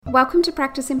Welcome to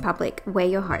Practice in Public. We're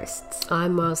your hosts.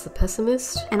 I'm Mars the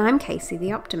Pessimist. And I'm Casey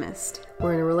the Optimist.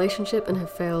 We're in a relationship and have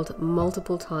failed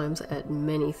multiple times at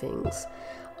many things.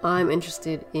 I'm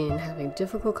interested in having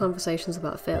difficult conversations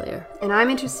about failure. And I'm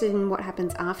interested in what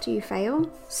happens after you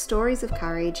fail, stories of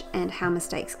courage, and how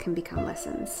mistakes can become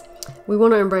lessons. We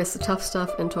want to embrace the tough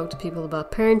stuff and talk to people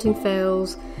about parenting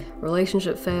fails,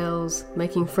 relationship fails,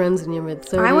 making friends in your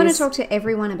mid-30s. I want to talk to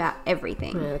everyone about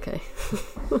everything. Yeah, okay.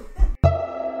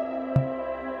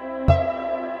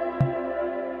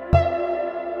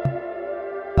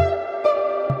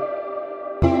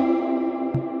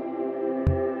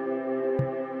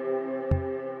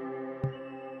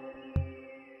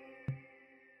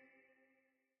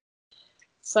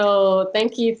 So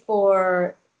thank you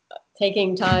for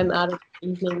taking time out of the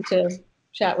evening to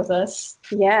chat with us.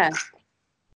 Yeah.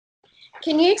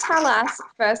 Can you tell us,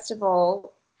 first of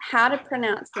all, how to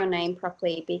pronounce your name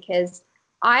properly? Because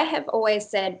I have always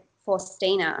said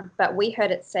Faustina, but we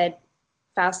heard it said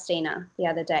Faustina the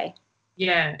other day.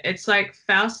 Yeah, it's like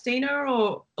Faustina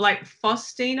or like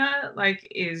Faustina, like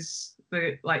is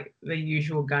the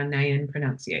usual Ghanaian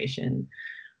pronunciation,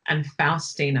 and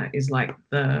Faustina is like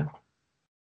the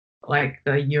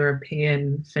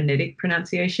European phonetic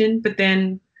pronunciation. But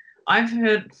then I've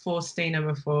heard Faustina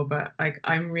before, but like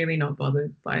I'm really not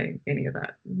bothered by any of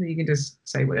that. You can just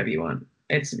say whatever you want.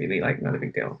 It's really like not a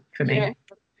big deal for me.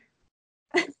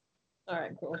 Yeah. All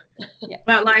right, cool. Yeah.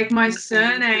 But like my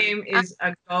surname is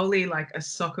a goalie, like a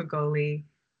soccer goalie,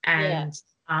 and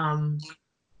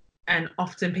and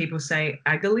often people say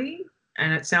Agali,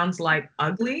 and it sounds like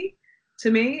ugly to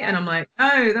me, and I'm like,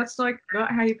 oh, that's like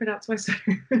not how you pronounce my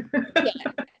surname.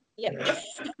 Yeah.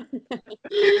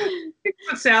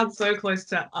 It sounds so close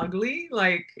to ugly.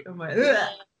 Like, I'm like, ugh.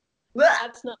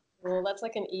 That's not cool. That's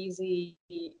like an easy,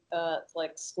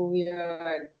 like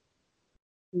schoolyard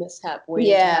mishap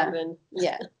waiting to happen.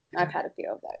 Yeah, I've had a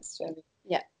few of those too.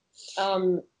 Yeah.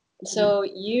 So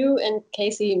you and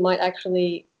Casey might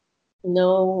actually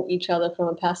know each other from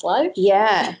a past life?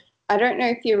 Yeah. I don't know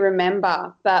if you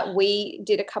remember, but we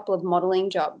did a couple of modelling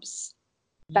jobs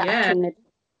back in the,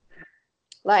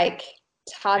 like,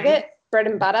 Target, bread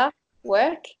and butter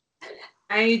work.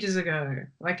 Ages ago.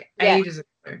 Ages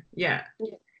ago. Yeah.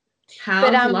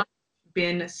 How's life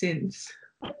been since?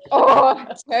 Oh,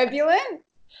 turbulent.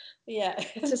 Yeah.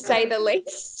 To say the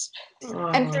least.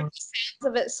 And from the sounds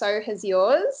of it, so has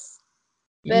yours.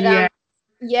 But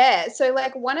so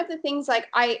like one of the things, like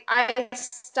I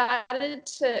started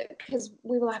to, because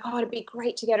we were like, oh, it'd be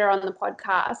great to get her on the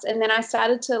podcast, and then I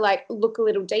started to like look a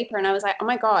little deeper, and I was like, oh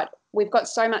my God, we've got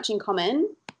so much in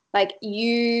common. Like,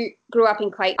 you grew up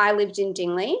in Clayton, I lived in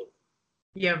Dingley.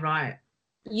 Yeah, right.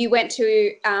 You went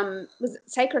to was it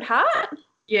Sacred Heart?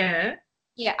 Yeah.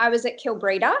 Yeah, I was at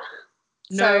Kilbreda.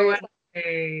 No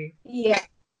way.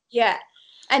 Yeah.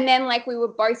 And then, like, we were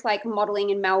both, like,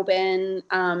 modelling in Melbourne,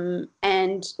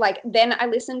 and, like, then I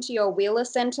listened to your Wheeler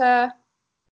Centre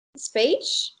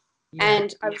speech,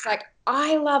 and I was like,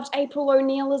 I loved April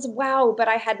O'Neil as well, but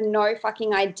I had no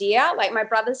fucking idea. Like, my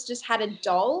brothers just had a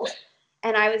doll,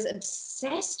 and I was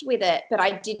obsessed with it, but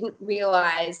I didn't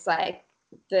realise, like,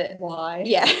 why.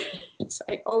 Yeah. It's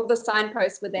like all the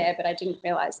signposts were there, but I didn't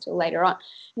realise till later on.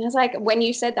 And I was like, when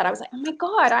you said that, I was like, oh, my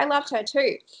God, I loved her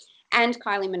too. And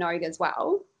Kylie Minogue as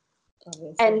well.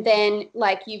 Obviously. And then,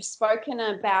 like, you've spoken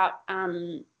about,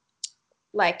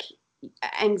 like,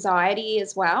 anxiety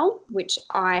as well, which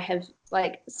I have,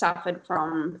 like, suffered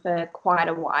from for quite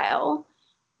a while.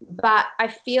 But I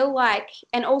feel like,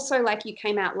 and also, like, you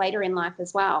came out later in life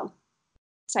as well,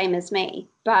 same as me.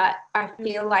 But I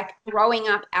feel like growing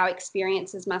up, our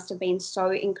experiences must have been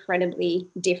so incredibly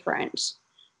different.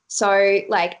 So,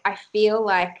 like, I feel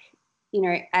like, you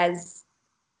know, as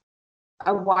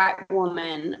a white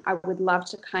woman, I would love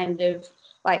to kind of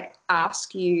like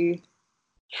ask you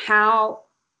how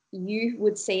you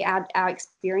would see our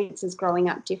experiences growing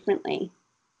up differently.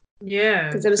 Yeah.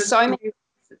 Because there was so many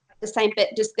the same, but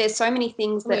just there's so many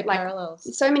things that like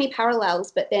so many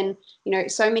parallels, but then, you know,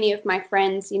 so many of my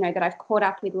friends, you know, that I've caught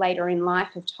up with later in life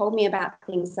have told me about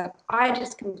things that I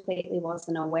just completely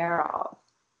wasn't aware of.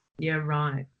 Yeah,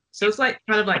 right. So it's like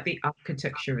kind of like the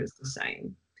architecture is the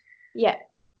same. Yeah.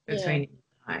 Between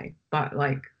but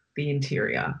like the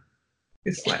interior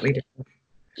is slightly different.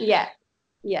 Yeah.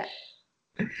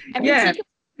 And particularly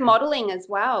modeling as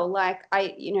well. Like,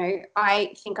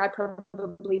 I think I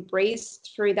probably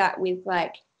breezed through that with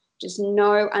like just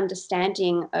no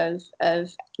understanding of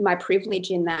my privilege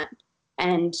in that.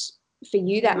 And for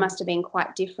you, that must have been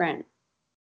quite different.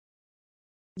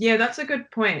 Yeah, that's a good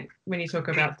point when you talk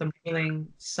about the modeling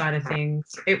side of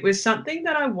things. It was something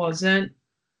that I wasn't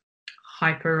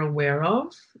hyper aware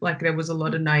of. Like there was a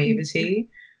lot of naivety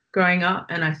growing up,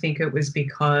 and I think it was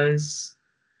because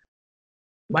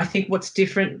I think what's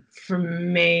different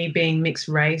from me being mixed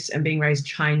race and being raised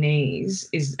Chinese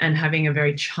is and having a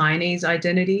very Chinese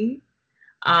identity.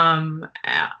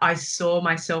 I saw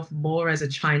myself more as a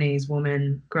Chinese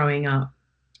woman growing up,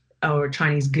 or a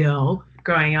Chinese girl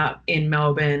growing up in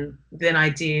Melbourne than I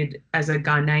did as a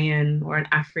Ghanaian or an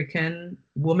African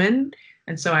woman.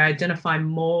 And so I identify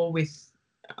more with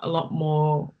a lot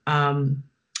more,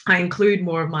 I include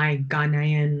more of my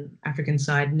Ghanaian African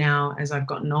side now as I've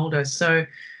gotten older. So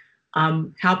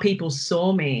how people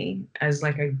saw me as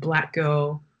like a black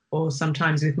girl, or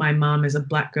sometimes with my mum as a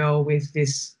black girl with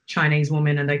this Chinese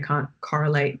woman, and they can't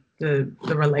correlate the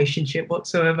relationship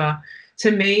whatsoever,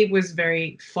 to me was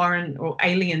very foreign or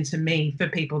alien to me for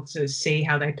people to see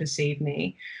how they perceive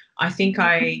me. I think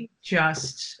I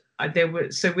just,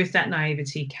 so with that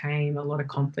naivety came a lot of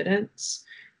confidence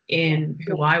in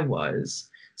who I was.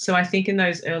 So I think in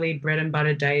those early bread and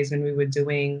butter days when we were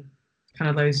doing kind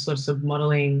of those sorts of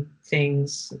modeling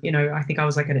things, you know, I think I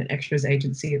was like at an extras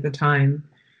agency at the time.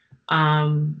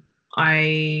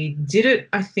 I did it,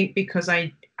 I think, because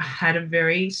I had a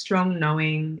very strong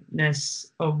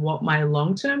knowingness of what my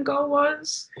long-term goal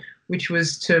was, which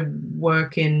was to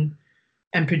work in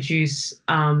and produce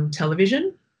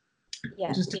television.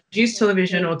 Yeah. Just to produce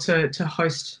television or to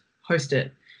host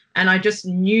it. And I just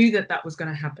knew that that was going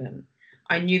to happen.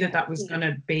 I knew that that was going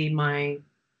to be my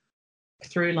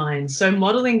through line. So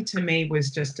modeling to me was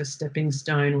just a stepping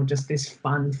stone, or just this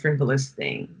fun, frivolous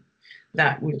thing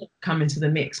that would come into the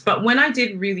mix. But when I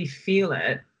did really feel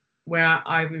it, where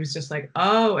I was just like,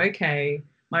 oh, okay,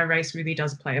 my race really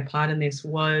does play a part in this,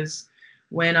 was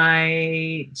when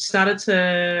I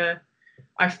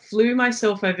flew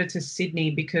myself over to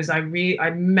Sydney because I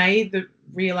made the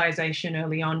realization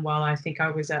early on while I think I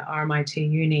was at RMIT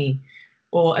Uni,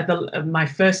 or at my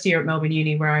first year at Melbourne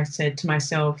Uni, where I said to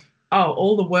myself, oh,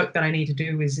 all the work that I need to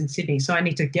do is in Sydney, so I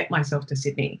need to get myself to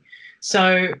Sydney.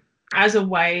 So as a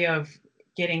way of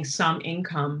getting some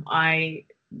income, I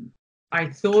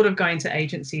thought of going to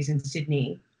agencies in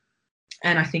Sydney,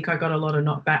 and I think I got a lot of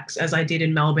knockbacks, as I did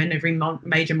in Melbourne. Every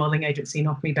major modelling agency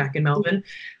knocked me back in Melbourne.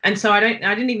 And so I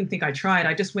didn't even think I tried.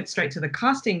 I just went straight to the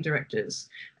casting directors.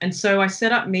 And so I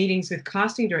set up meetings with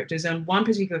casting directors, and one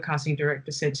particular casting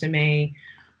director said to me,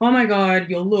 oh my God,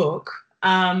 your look,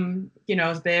 you know, I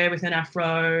was there with an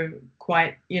afro,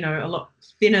 quite, you know, a lot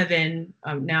thinner than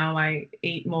now I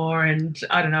eat more, and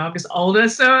I don't know, I'm just older,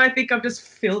 so I think I've just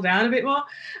filled out a bit more.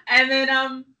 And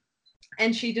then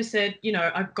and she just said, you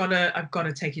know, I've got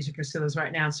to take you to Priscilla's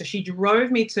right now. So she drove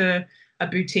me to a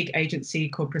boutique agency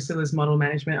called Priscilla's Model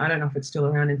Management. I don't know if it's still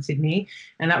around in Sydney,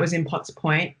 and that was in Potts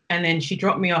Point. And then she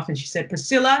dropped me off and she said,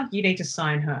 Priscilla, you need to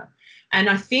sign her. And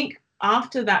I think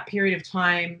after that period of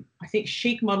time, I think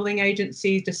chic modeling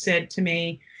agencies just said to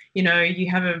me, you know, you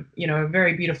have a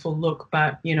very beautiful look,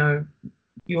 but, you know,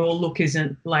 your look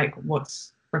isn't like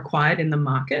what's required in the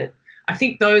market. I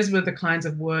think those were the kinds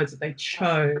of words that they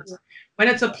chose. When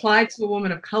it's applied to a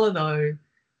woman of color, though,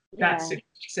 that's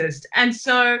sexist. And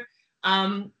so,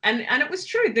 and it was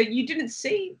true that you didn't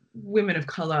see women of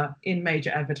color in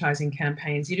major advertising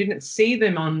campaigns. You didn't see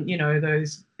them on, you know,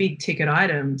 those big ticket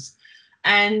items.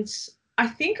 And I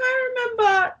think I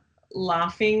remember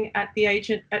laughing at the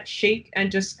agent at Chic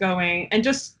and just going, and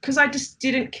just because I just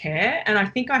didn't care. And I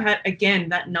think I had, again,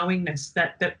 that knowingness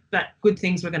that good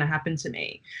things were going to happen to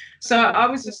me. So I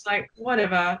was just like,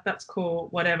 whatever, that's cool,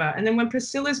 whatever. And then when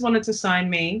Priscilla's wanted to sign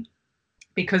me,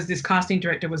 because this casting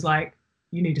director was like,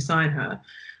 you need to sign her,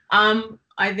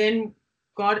 I then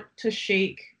got to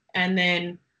Chic. And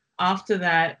then after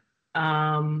that,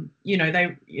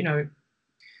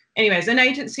 anyways, an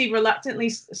agency reluctantly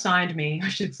signed me, I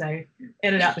should say,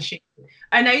 edit out the shit.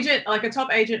 An agent, like a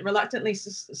top agent, reluctantly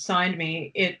signed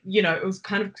me. It was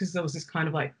kind of because there was this kind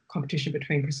of like competition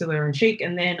between Priscilla and Chic.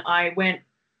 And then I went,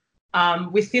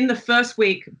 within the first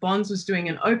week, Bonds was doing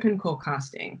an open call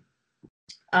casting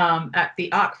at the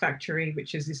Arc Factory,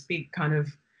 which is this big kind of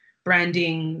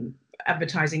branding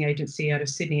advertising agency out of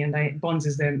Sydney. And Bonds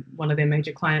is one of their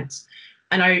major clients.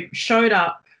 And I showed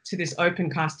up to this open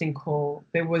casting call.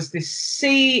 There was this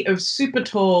sea of super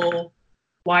tall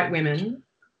white women.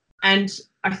 And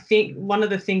I think one of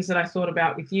the things that I thought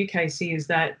about with you, Casey, is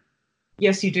that,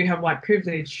 yes, you do have white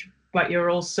privilege, but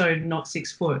you're also not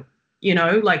 6 foot, you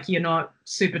know, like you're not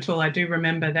super tall. I do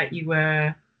remember that you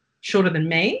were shorter than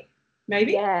me,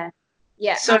 maybe. Yeah.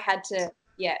 So I had to,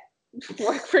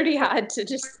 work pretty hard to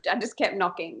I just kept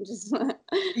knocking.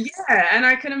 Yeah, and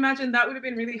I can imagine that would have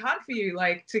been really hard for you,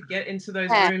 like to get into those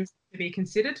rooms to be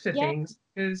considered for things,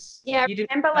 because I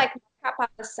remember like makeup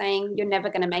artist saying you're never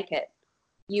going to make it.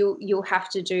 You'll have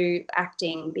to do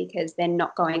acting because they're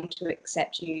not going to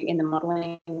accept you in the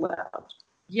modeling world.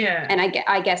 Yeah. And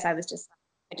I guess I was just,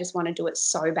 I just want to do it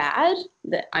so bad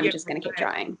that I'm just going to keep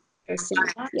trying.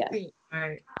 Yeah.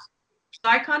 Right.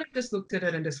 I kind of just looked at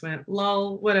it and just went,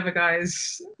 lol, whatever,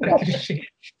 guys.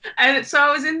 And so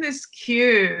I was in this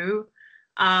queue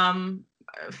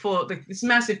for this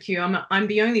massive queue. I'm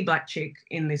the only Black chick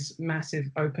in this massive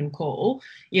open call,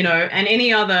 you know, and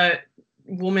any other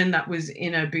woman that was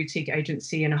in a boutique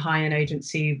agency and a high-end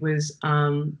agency was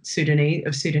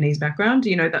Sudanese background.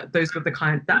 You know, that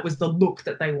was the look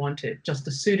that they wanted, just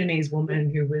a Sudanese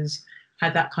woman who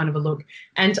had that kind of a look.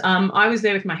 And I was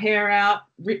there with my hair out,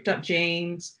 ripped up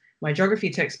jeans, my geography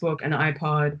textbook, and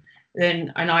iPod.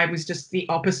 And I was just the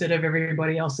opposite of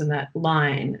everybody else in that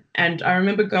line. And I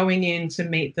remember going in to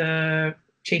meet the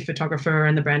chief photographer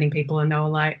and the branding people, and they were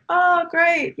like, oh,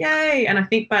 great, yay. And I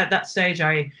think by that stage,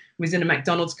 I was in a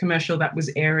McDonald's commercial that was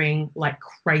airing like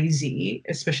crazy,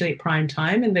 especially at prime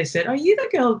time. And they said, are you the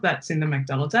girl that's in the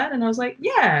McDonald's ad? And I was like,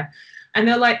 yeah. And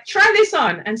they're like, try this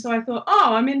on. And so I thought,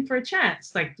 oh, I'm in for a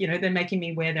chance. Like, you know, they're making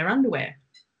me wear their underwear.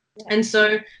 Yeah. And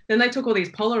so then they took all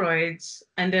these Polaroids,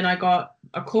 and then I got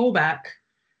a call back.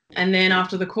 And then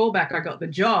after the callback, I got the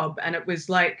job. And it was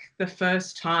like the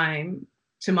first time,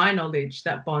 to my knowledge,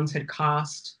 that Bonds had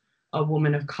cast a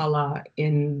woman of color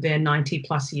in their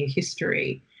 90+ year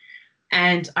history.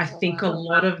 And I think a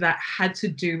lot of that had to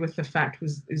do with the fact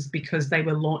is because they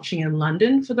were launching in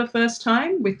London for the first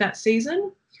time with that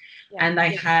season. Yeah. And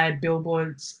they had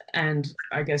billboards and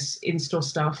I guess in-store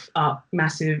stuff up,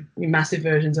 massive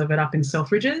versions of it up in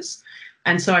Selfridges.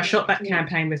 And so I shot that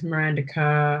campaign with Miranda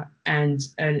Kerr and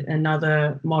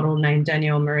another model named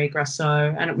Danielle Marie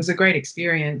Grasso, and it was a great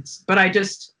experience. But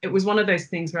it was one of those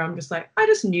things where I'm just like, I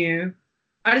just knew.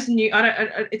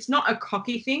 It's not a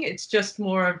cocky thing. It's just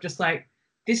more of just like,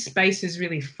 this space is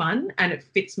really fun and it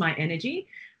fits my energy.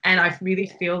 And I really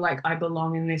feel like I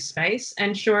belong in this space.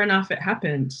 And sure enough, it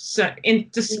happened. So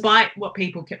despite what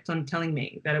people kept on telling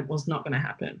me that it was not going to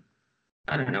happen.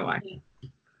 I don't know why.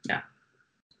 Yeah.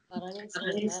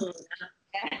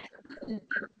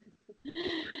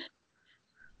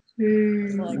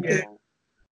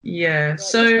 Yeah.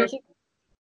 So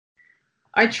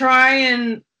I try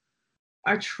and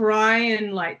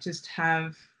like just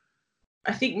have,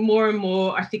 I think more and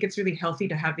more, I think it's really healthy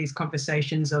to have these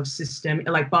conversations of systemic,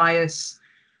 like bias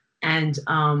and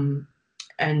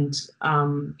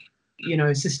you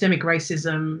know, systemic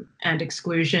racism and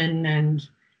exclusion and,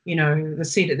 you know, the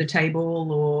seat at the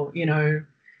table, or, you know,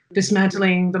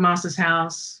 dismantling the master's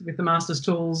house with the master's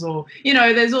tools, or, you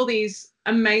know, there's all these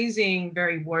amazing,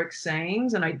 very woke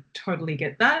sayings, and I totally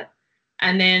get that.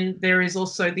 And then there is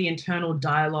also the internal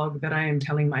dialogue that I am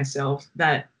telling myself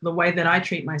that the way that I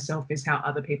treat myself is how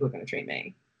other people are going to treat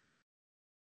me.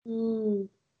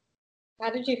 How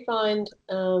did you find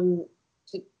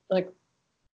like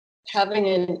having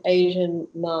an Asian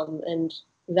mum and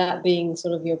that being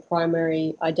sort of your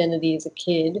primary identity as a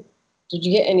kid? Did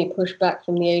you get any pushback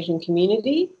from the Asian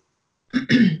community?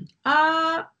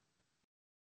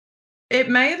 It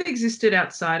may have existed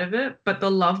outside of it, but the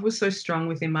love was so strong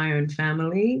within my own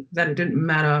family that it didn't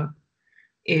matter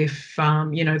if,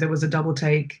 you know, there was a double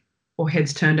take or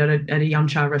heads turned at a yum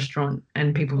cha restaurant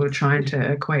and people were trying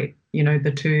to equate, you know,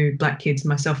 the two Black kids,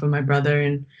 myself and my brother,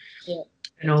 and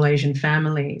an all Asian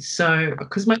family. So,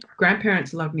 because my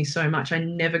grandparents loved me so much, I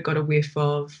never got a whiff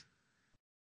of,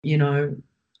 you know,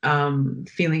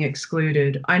 feeling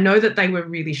excluded. I know that they were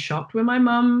really shocked when my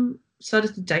mum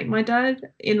started to date my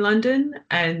dad in London,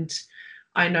 and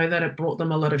I know that it brought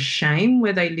them a lot of shame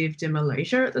where they lived in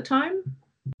Malaysia at the time.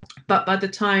 But by the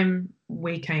time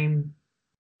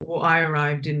I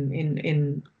arrived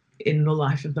in the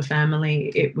life of the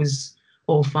family, it was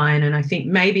all fine. And I think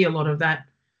maybe a lot of that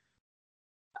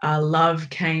love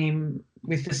came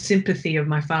with the sympathy of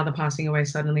my father passing away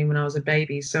suddenly when I was a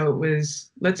baby. So it was,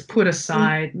 let's put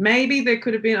aside, maybe there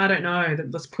could have been, I don't know,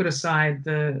 let's put aside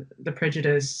the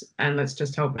prejudice and let's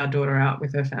just help our daughter out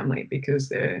with her family because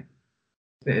they're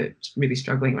really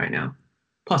struggling right now,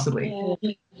 possibly.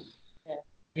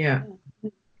 Yeah.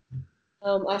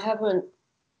 I have an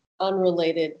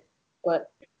unrelated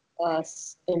but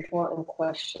important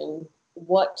question.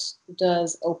 What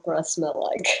does Oprah smell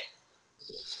like?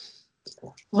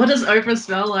 What does Oprah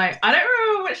smell like? I don't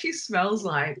remember what she smells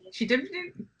like. She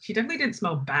definitely didn't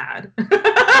smell bad.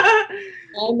 I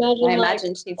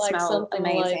imagine she'd like smell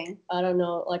amazing. Like, I don't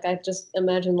know, like I just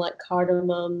imagine like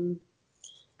cardamom,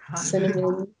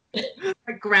 cinnamon.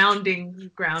 Like grounding.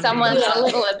 Someone's a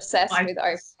little obsessed with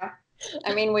Oprah.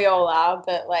 I mean, we all are,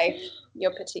 but like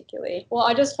you're particularly. Well,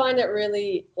 I just find it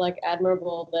really like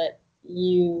admirable that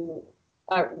you,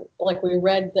 like we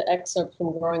read the excerpt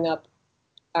from Growing Up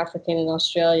African in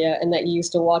Australia, and that you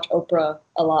used to watch Oprah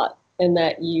a lot, and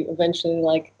that you eventually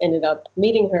like ended up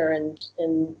meeting her,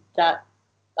 and that,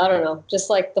 I don't know, just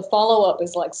like the follow up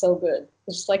is like so good.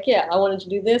 It's just like, yeah, I wanted to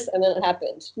do this, and then it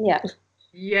happened. Yeah.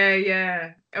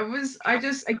 Yeah. It was,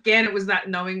 again, it was that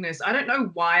knowingness. I don't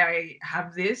know why I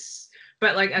have this,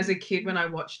 but like as a kid when I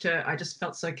watched her, I just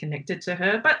felt so connected to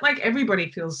her. But like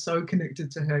everybody feels so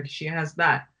connected to her because she has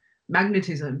that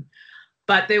magnetism.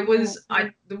 But there was,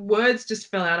 the words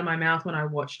just fell out of my mouth when I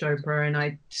watched Oprah, and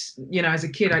I, as a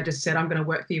kid, I just said, I'm going to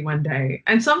work for you one day.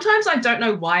 And sometimes I don't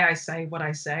know why I say what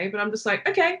I say, but I'm just like,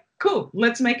 okay, cool,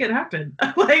 let's make it happen.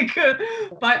 Like,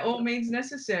 by all means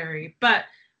necessary. But,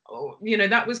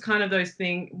 that was kind of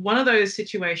one of those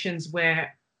situations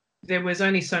where there was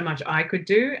only so much I could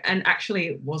do, and actually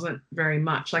it wasn't very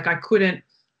much. Like when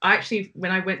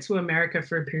I went to America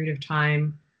for a period of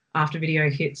time after Video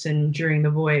Hits and during The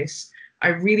Voice, I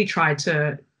really tried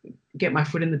to get my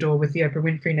foot in the door with the Oprah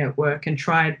Winfrey Network and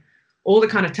tried all the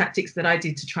kind of tactics that I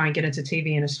did to try and get into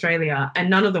TV in Australia, and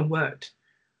none of them worked.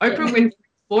 Oprah Winfrey's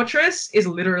fortress is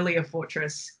literally a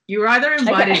fortress. You're either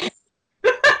invited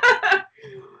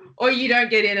or you don't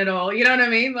get in at all. You know what I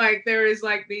mean? Like there is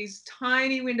like these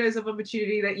tiny windows of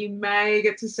opportunity that you may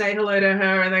get to say hello to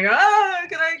her and they go, oh,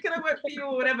 can I work for you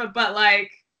or whatever? But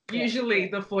like usually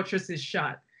the fortress is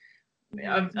shut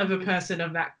of a person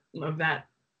of that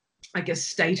I guess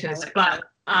status. But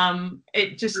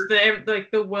it just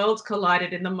the worlds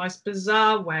collided in the most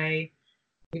bizarre way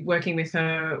working with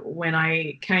her when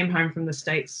I came home from the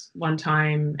States one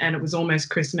time, and it was almost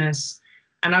Christmas,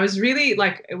 and I was really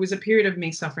like, it was a period of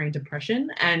me suffering depression,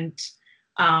 and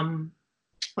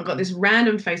I got this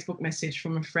random Facebook message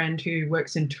from a friend who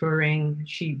works in touring.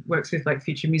 She works with like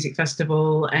Future Music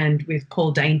Festival and with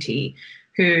Paul Dainty,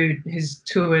 who has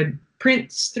toured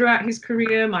Prince throughout his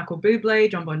career, Michael Bublé,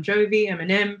 John Bon Jovi,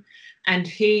 Eminem, and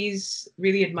he's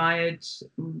really admired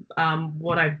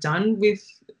what I've done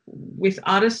with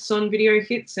artists on Video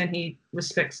Hits, and he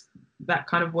respects that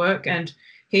kind of work. And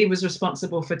he was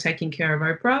responsible for taking care of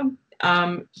Oprah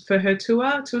for her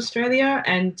tour to Australia,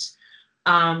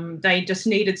 and they just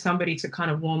needed somebody to kind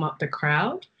of warm up the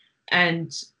crowd.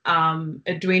 And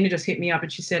Edwina just hit me up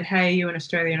and she said, hey, you in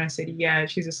Australia? And I said, yeah.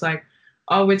 She's just like,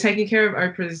 oh, we're taking care of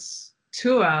Oprah's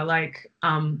tour like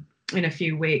in a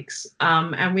few weeks,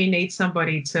 and we need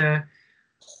somebody to,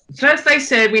 first they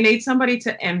said we need somebody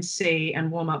to MC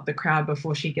and warm up the crowd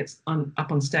before she gets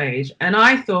up on stage. And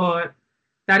I thought,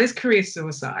 that is career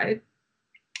suicide.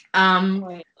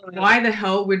 Why the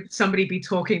hell would somebody be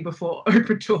talking before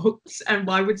Oprah talks, and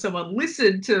why would someone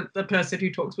listen to the person who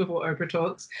talks before Oprah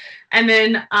talks? And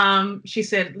then she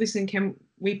said, listen, can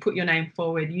we put your name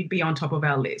forward? You'd be on top of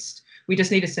our list. We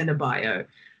just need to send a bio.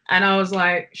 And I was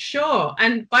like, sure.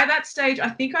 And by that stage, I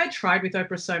think I tried with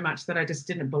Oprah so much that I just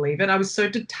didn't believe it. I was so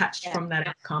detached from that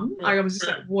outcome. I was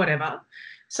just like, whatever.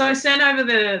 So I sent over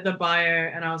the bio,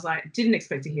 and I was like, didn't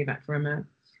expect to hear back from her.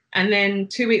 And then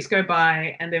 2 weeks go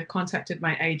by, and they've contacted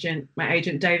my agent. My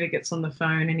agent, David, gets on the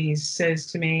phone and he says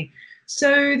to me,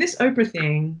 so this Oprah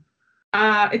thing,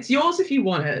 it's yours if you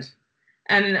want it.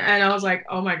 And I was like,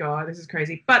 oh my God, this is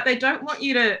crazy. But they don't want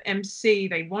you to MC,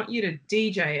 they want you to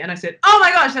DJ. And I said, oh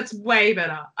my gosh, that's way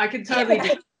better. I can totally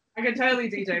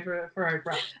DJ for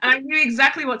Oprah. And I knew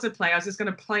exactly what to play. I was just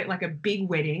going to play it like a big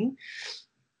wedding.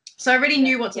 So I already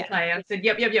knew what to play. I said,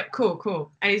 yep,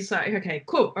 cool. And he's like, okay,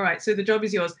 cool. All right, so the job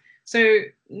is yours. So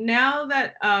now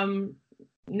that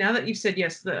you've said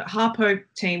yes, the Harpo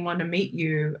team want to meet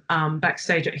you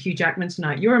backstage at Hugh Jackman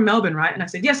tonight. You're in Melbourne, right? And I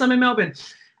said, yes, I'm in Melbourne.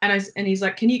 And he's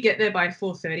like, can you get there by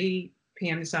 4:30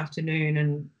 p.m. this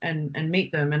afternoon and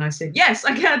meet them? And I said, yes,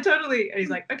 I can, totally. And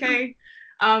he's like, okay,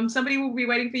 somebody will be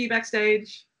waiting for you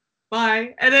backstage.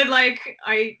 Bye. And then like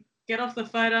I get off the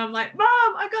phone, I'm like, Mom,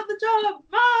 I got the job.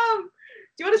 Mom,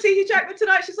 do you want to see Hugh Jackman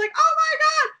tonight? She's like, oh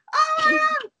my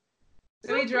God.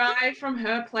 So we drive from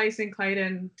her place in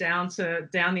Clayton down the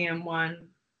M1.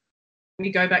 We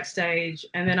go backstage,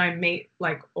 and then I meet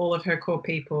like all of her core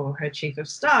people, her chief of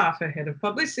staff, her head of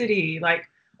publicity, like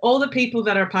all the people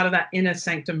that are part of that inner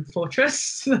sanctum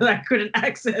fortress that I couldn't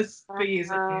access for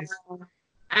years and years.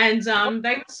 And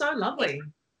they were so lovely.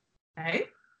 Hey?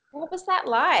 What was that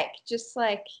like? Just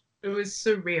like... It was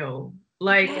surreal.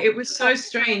 Like, it was so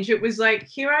strange. It was like,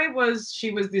 here I was, she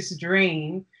was this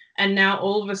dream, And now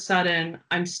all of a sudden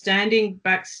I'm standing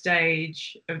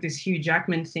backstage of this Hugh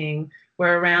Jackman thing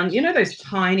where around, you know, those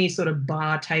tiny sort of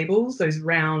bar tables, those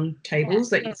round tables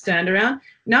that you stand around.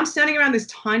 Now I'm standing around this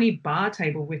tiny bar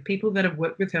table with people that have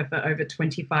worked with her for over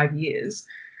 25 years,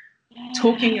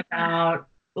 talking about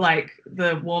like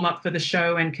the warm up for the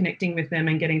show and connecting with them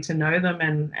and getting to know them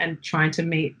and trying to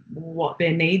meet what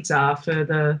their needs are for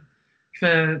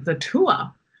the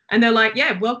tour. And they're like,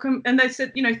 yeah, welcome. And they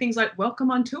said, you know, things like welcome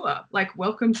on tour, like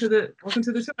welcome to the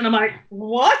tour. And I'm like,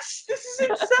 what? This is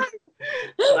insane.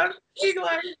 I'm thinking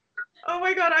like, oh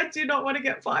my God, I do not want to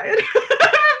get fired from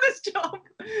this job.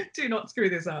 Do not screw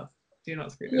this up. Do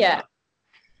not screw this up.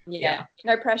 Yeah.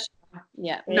 No pressure.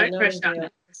 Yeah. No pressure.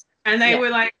 And they were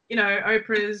like, you know,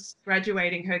 Oprah's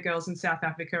graduating her girls in South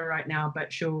Africa right now,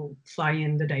 but she'll fly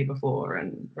in the day before.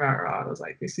 And I was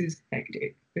like, this is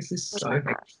hectic. This is so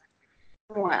hectic.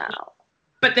 Wow.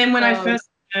 But then when I first,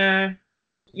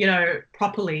 you know,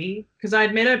 properly, because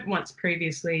I'd met her once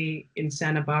previously in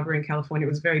Santa Barbara in California, it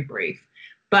was very brief.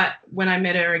 But when I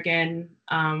met her again,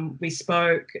 we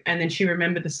spoke, and then she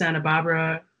remembered the Santa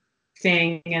Barbara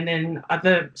thing, and then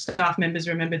other staff members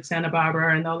remembered Santa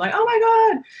Barbara, and they were like, oh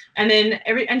my God. And then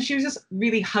and she was just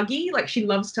really huggy, like she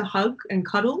loves to hug and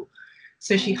cuddle.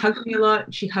 So she hugged me a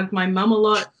lot. She hugged my mum a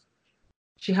lot.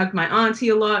 She hugged my auntie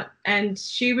a lot. And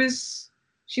she's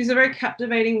a very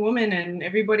captivating woman, and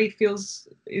everybody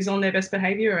is on their best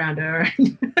behavior around her.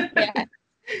 Yeah.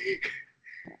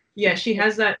 Yeah, she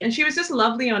has that. And she was just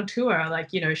lovely on tour.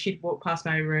 Like, you know, she'd walk past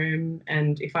my room,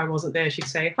 and if I wasn't there, she'd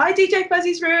say, hi, DJ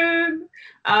Fuzzy's room.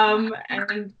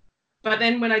 But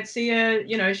then when I'd see her,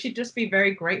 you know, she'd just be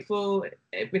very grateful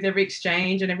with every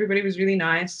exchange, and everybody was really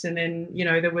nice. And then, you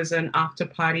know, there was an after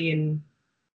party in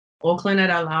Auckland at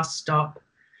our last stop,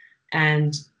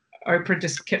 and Oprah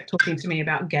just kept talking to me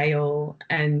about Gail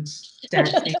and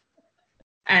dancing.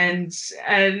 and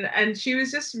she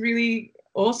was just really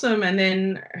awesome. And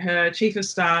then her chief of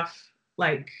staff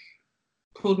like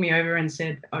pulled me over and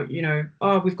said, oh, you know,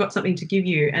 oh, we've got something to give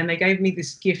you. And they gave me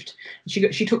this gift.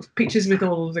 She took pictures with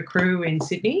all of the crew in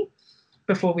Sydney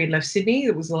before we left Sydney.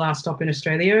 It was the last stop in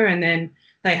Australia. And then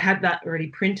they had that already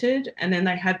printed. And then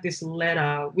they had this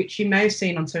letter, which you may have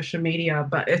seen on social media,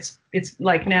 but it's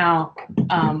like now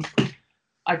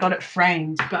I got it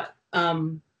framed, but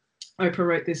Oprah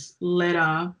wrote this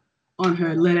letter on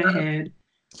her letterhead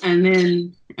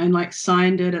and like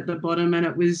signed it at the bottom, and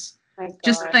it was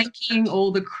just thanking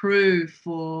all the crew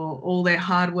for all their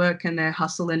hard work and their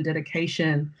hustle and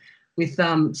dedication with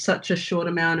such a short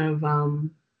amount of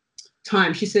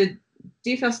time. She said,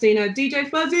 dear Faustina, DJ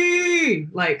Fuzzy,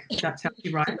 like that's how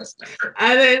she writes.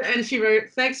 And she wrote,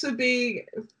 thanks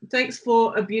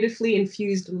for a beautifully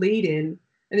infused lead-in.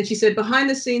 And then she said, behind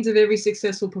the scenes of every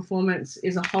successful performance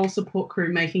is a whole support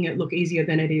crew making it look easier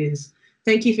than it is.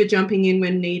 Thank you for jumping in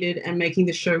when needed and making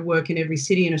the show work in every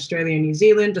city in Australia and New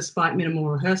Zealand, despite minimal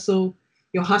rehearsal.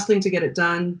 Your hustling to get it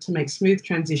done, to make smooth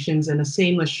transitions and a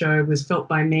seamless show was felt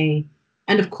by me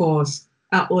and, of course,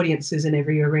 our audiences in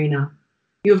every arena.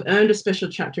 You have earned a special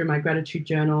chapter in my gratitude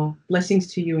journal.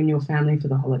 Blessings to you and your family for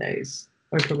the holidays.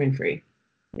 Oprah Winfrey.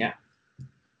 Yeah.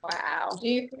 Wow. Do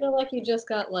you feel like you just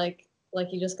got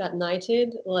you just got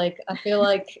knighted? Like, I feel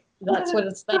like that's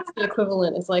the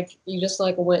equivalent. It's like you just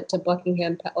like went to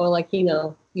Buckingham, or like, you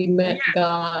know, you met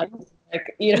God,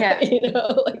 like, you know, you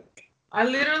know, like. I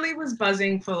literally was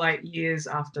buzzing for like years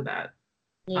after that.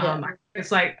 Yeah.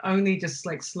 It's like only just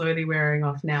like slowly wearing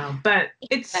off now, but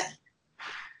it's,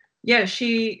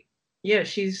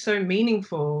 she's so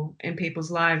meaningful in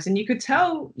people's lives. And you could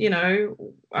tell, you know,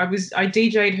 I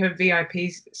DJ'd her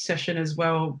VIP session as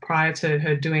well prior to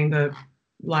her doing the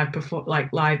live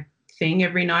thing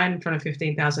every night in front of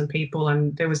 15,000 people.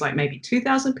 And there was like maybe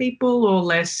 2,000 people or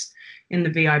less in the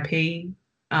VIP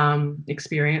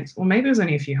experience, or maybe it was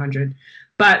only a few hundred,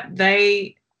 but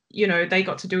they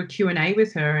got to do a Q&A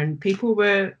with her, and people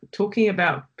were talking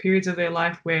about periods of their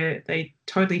life where they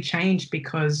totally changed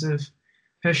because of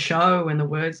her show and the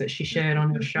words that she shared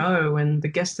on her show and the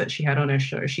guests that she had on her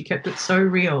show. She kept it so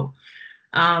real.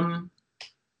 And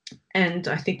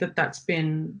I think that's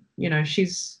been, you know,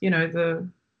 she's, you know, the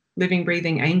living,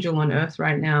 breathing angel on earth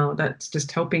right now that's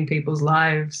just helping people's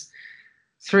lives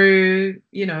through,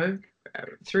 you know,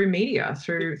 through media,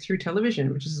 through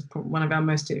television, which is one of our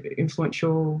most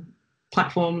influential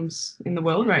platforms in the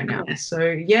world right now. So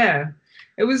yeah,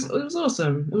 it was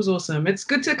awesome. It was awesome. It's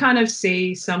good to kind of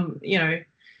see some, you know,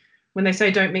 when they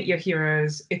say don't meet your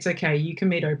heroes, it's okay. You can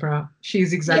meet Oprah.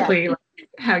 She's exactly like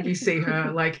how you see her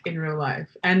like in real life,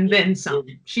 and then some.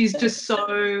 She's just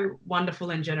so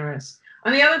wonderful and generous.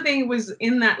 And the other thing was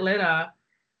in that letter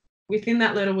within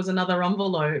that letter was another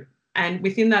envelope, and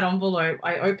within that envelope,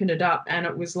 I opened it up, and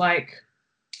it was like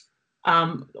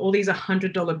all these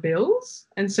 $100 bills,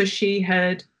 and so she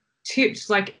had tipped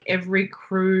like every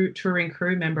touring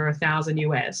crew member $1,000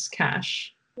 US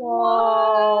cash.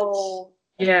 Whoa.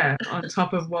 Yeah, on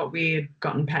top of what we had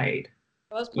gotten paid.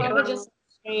 It was probably just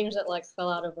change that like fell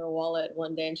out of her wallet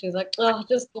one day, and she was like, "Oh,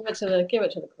 just give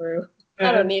it to the crew.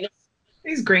 I don't need it."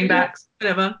 These greenbacks,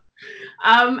 whatever.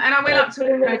 And I went up to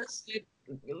her and I said,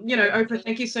 you know, Oprah,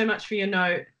 thank you so much for your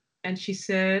note. And she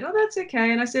said, oh, that's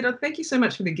okay. And I said, oh, thank you so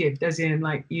much for the gift, as in,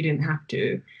 like, you didn't have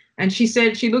to. And she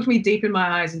said, she looked me deep in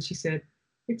my eyes and she said,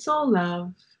 it's all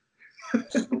love.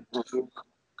 And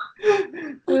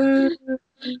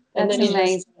then you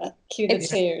amazing. just cue the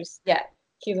tears. Yeah.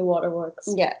 Cue the waterworks.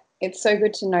 Yeah. It's so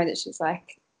good to know that she's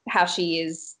like how she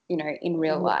is, you know, in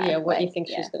real life. Yeah, what you think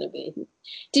she's going to be.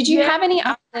 Did you have any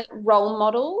other role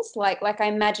models? Like I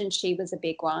imagine she was a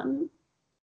big one.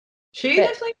 She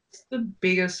definitely was the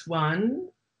biggest one.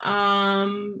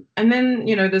 And then,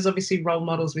 you know, there's obviously role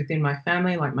models within my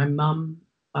family, like my mum.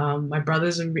 My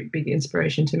brother's a big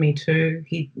inspiration to me too.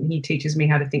 He teaches me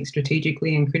how to think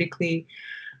strategically and critically.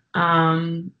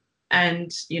 And,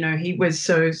 you know, he was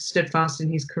so steadfast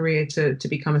in his career to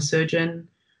become a surgeon.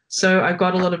 So I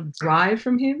got a lot of drive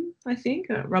from him, I think,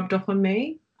 rubbed off on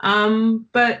me.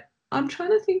 But I'm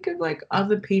trying to think of like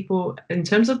other people in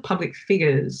terms of public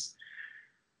figures.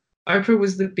 Oprah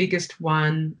was the biggest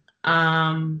one.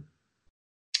 Obviously,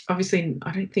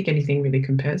 I don't think anything really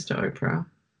compares to Oprah.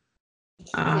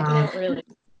 Not really.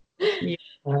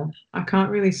 Yeah, I can't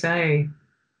really say.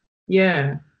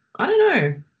 Yeah, I don't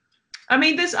know. I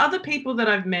mean, there's other people that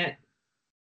I've met.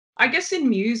 I guess in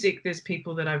music, there's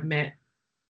people that I've met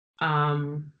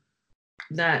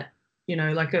that, you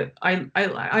know, like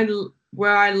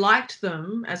where I liked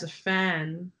them as a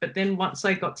fan, but then once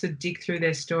I got to dig through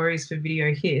their stories for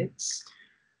video hits,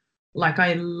 like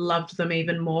I loved them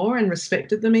even more and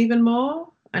respected them even more.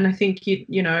 And I think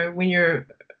you know, when you're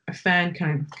a fan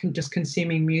kind of just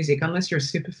consuming music, unless you're a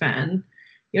super fan,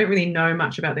 you don't really know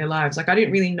much about their lives. Like I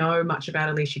didn't really know much about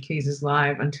Alicia Keys's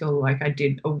life until like I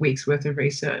did a week's worth of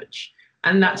research.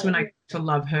 And that's when I got to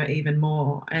love her even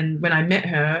more. And when I met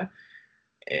her,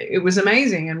 it was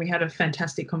amazing. And we had a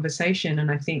fantastic conversation.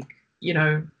 And I think, you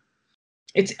know,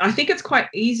 I think it's quite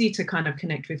easy to kind of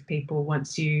connect with people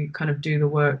once you kind of do the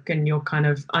work and you're kind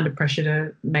of under pressure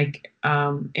to make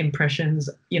impressions,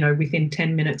 you know, within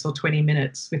 10 minutes or 20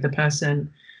 minutes with a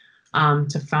person,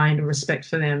 to find a respect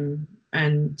for them.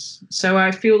 And so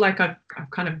I feel like I've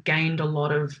kind of gained a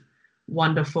lot of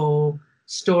wonderful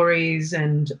stories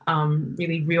and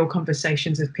really real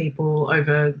conversations with people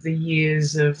over the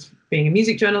years of being a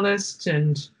music journalist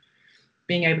and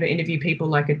being able to interview people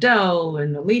like Adele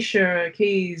and Alicia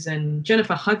Keys, and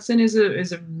Jennifer Hudson is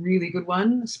a really good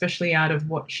one, especially out of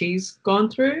what she's gone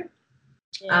through.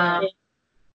 Yeah.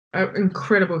 An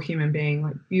incredible human being,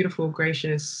 like beautiful,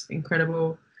 gracious,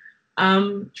 incredible.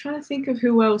 Trying to think of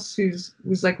who else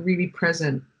was like really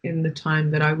present in the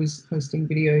time that I was hosting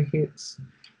video hits.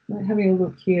 Like having a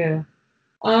look here.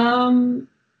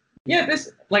 Yeah,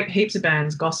 there's like heaps of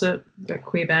bands. Gossip, that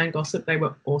queer band Gossip, they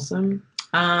were awesome.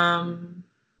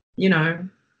 You know,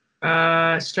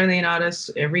 Australian artists,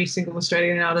 every single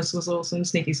Australian artist was awesome.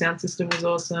 Sneaky Sound System was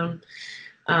awesome.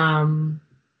 I'm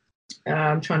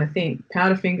trying to think.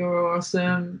 Powderfinger were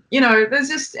awesome. You know, there's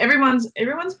just everyone's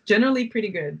generally pretty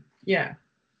good. Yeah.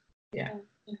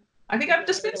 I think I've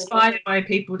just been inspired by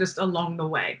people just along the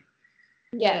way.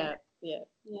 Yeah.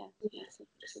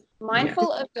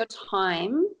 Mindful of your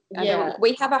time.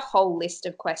 We have a whole list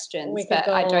of questions, but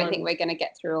I don't think we're going to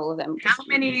get through all of them. How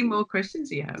many more questions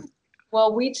do you have?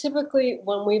 Well, we typically,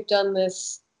 when we've done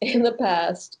this in the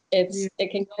past, it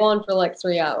can go on for like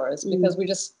 3 hours because we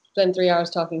just spend 3 hours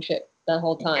talking shit that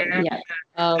whole time. Yeah.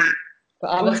 But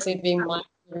obviously being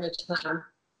mindful of your time.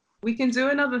 We can do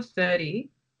another 30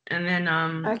 and then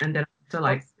and then I have to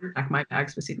like pack my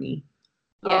bags for Sydney.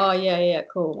 Yeah. Oh yeah,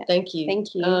 cool. Yeah. Thank you.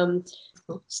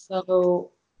 Cool.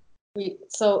 So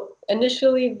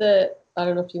initially I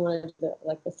don't know if you want to do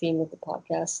the theme of the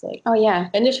podcast.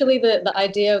 Initially the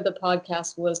idea of the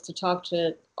podcast was to talk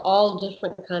to all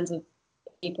different kinds of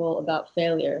people about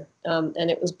failure, and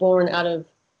it was born out of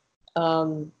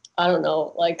I don't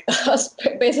know, like us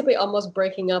basically almost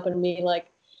breaking up and me like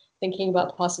thinking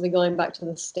about possibly going back to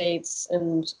the States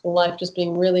and life just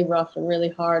being really rough and really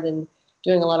hard and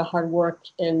doing a lot of hard work.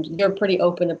 And you're pretty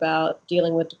open about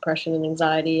dealing with depression and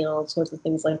anxiety and all sorts of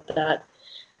things like that.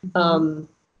 Mm-hmm.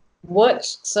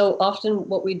 So often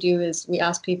what we do is we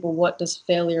ask people, what does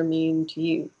failure mean to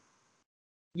you?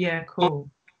 Yeah,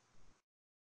 cool.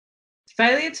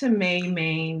 failure to me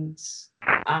means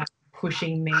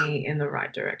pushing me in the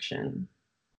right direction.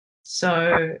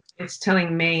 So it's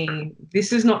telling me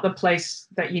this is not the place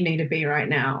that you need to be right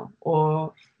now,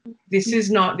 or this is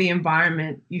not the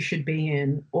environment you should be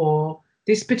in, or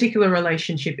this particular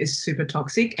relationship is super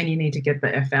toxic and you need to get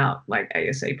the F out like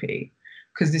ASAP,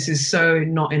 because this is so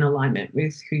not in alignment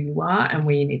with who you are and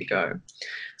where you need to go.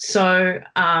 So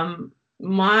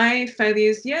my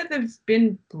failures, yeah, they've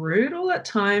been brutal at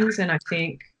times. And I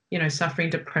think, you know,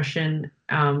 suffering depression,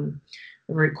 the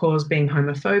root cause being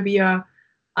homophobia,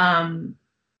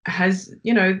 has,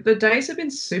 you know, the days have been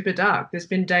super dark. There's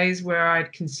been days where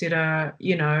I'd consider,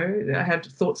 you know, I had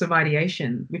thoughts of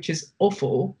ideation, which is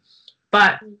awful.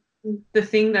 But the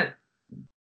thing that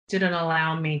didn't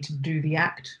allow me to do the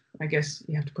act, I guess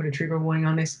you have to put a trigger warning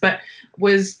on this, but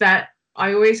was that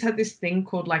I always had this thing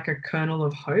called like a kernel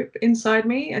of hope inside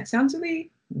me. It sounds really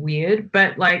weird,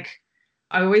 but like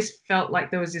I always felt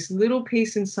like there was this little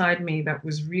piece inside me that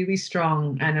was really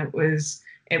strong, and it was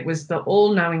the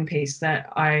all-knowing piece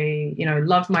that I, you know,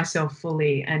 love myself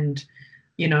fully, and,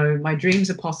 you know, my dreams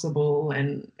are possible,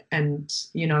 and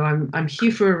you know, I'm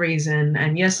here for a reason,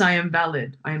 and yes, I am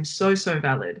valid. I am so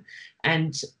valid,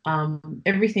 and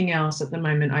everything else at the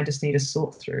moment I just need to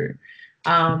sort through.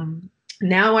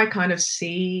 Now I kind of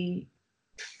see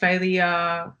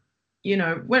failure, you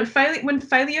know, when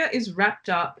failure is wrapped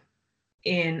up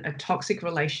in a toxic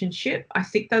relationship, I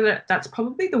think that that's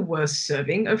probably the worst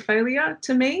serving of failure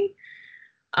to me,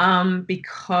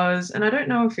 because, and I don't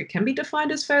know if it can be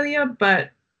defined as failure,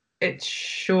 but it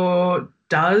sure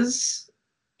does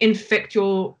infect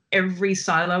your every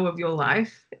silo of your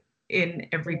life in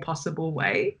every possible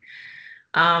way.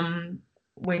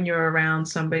 When you're around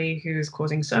somebody who's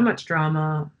causing so much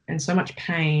drama and so much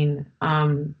pain,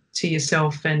 to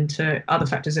yourself and to other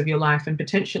factors of your life, and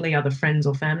potentially other friends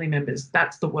or family members,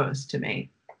 that's the worst to me.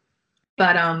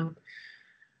 But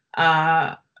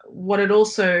what it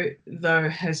also, though,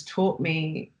 has taught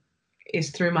me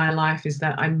is through my life is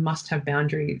that I must have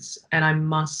boundaries, and I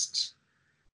must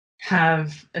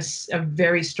have a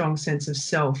very strong sense of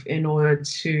self in order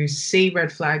to see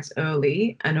red flags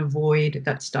early and avoid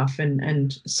that stuff.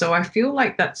 And so I feel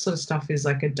like that sort of stuff is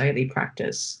like a daily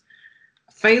practice.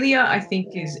 Failure, I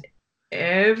think, is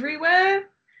everywhere.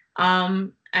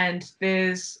 And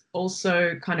there's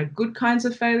also kind of good kinds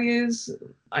of failures.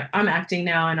 I'm acting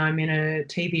now, and I'm in a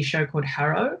TV show called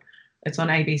Harrow. It's on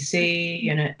ABC,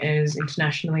 and it is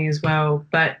internationally as well.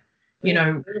 But, you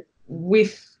know,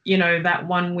 with, you know, that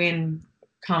one win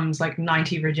comes like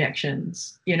 90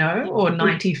 rejections, you know, or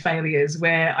 90 failures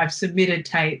where I've submitted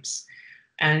tapes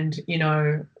and, you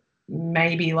know,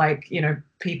 maybe like, you know,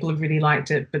 people have really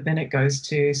liked it, but then it goes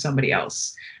to somebody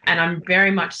else. And I'm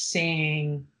very much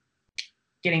seeing,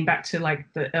 getting back to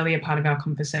like the earlier part of our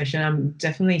conversation, I'm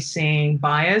definitely seeing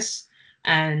bias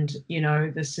and, you know,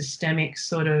 the systemic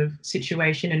sort of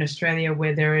situation in Australia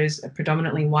where there is a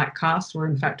predominantly white cast, or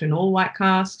in fact an all white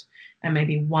cast, and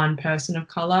maybe one person of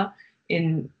color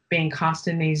in being cast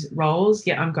in these roles,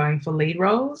 yet I'm going for lead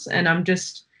roles. And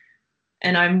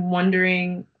I'm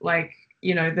wondering, like,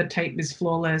 you know, the tape is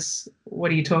flawless. What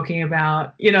are you talking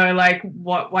about? You know, like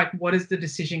what is the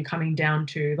decision coming down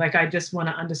to? Like, I just want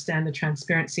to understand the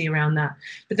transparency around that.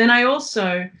 But then I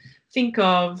also think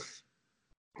of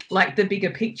like the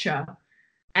bigger picture.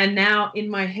 And now in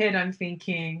my head, I'm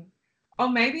thinking, oh,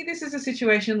 maybe this is a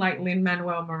situation like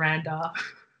Lin-Manuel Miranda,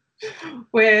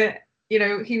 where, you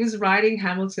know, he was writing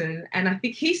Hamilton, and I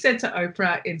think he said to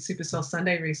Oprah in Super Soul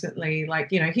Sunday recently,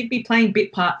 like, you know, he'd be playing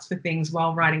bit parts for things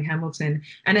while writing Hamilton.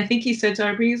 And I think he said to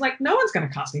Oprah, he's like, no one's going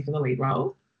to cast me for the lead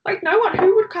role. Like, no one,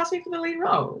 who would cast me for the lead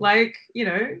role? Like, you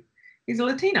know, he's a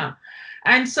Latina.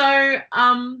 And so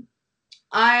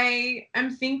I am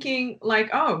thinking like,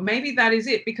 oh, maybe that is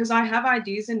it, because I have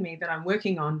ideas in me that I'm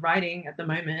working on writing at the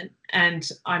moment, and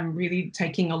I'm really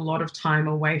taking a lot of time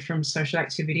away from social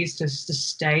activities just to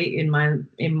stay in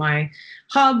my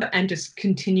hub and just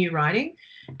continue writing.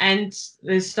 And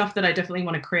there's stuff that I definitely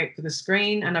want to create for the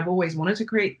screen, and I've always wanted to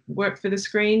create work for the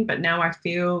screen, but now I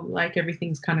feel like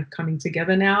everything's kind of coming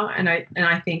together now. And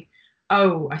I think,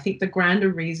 oh, I think the grander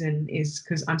reason is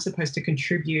because I'm supposed to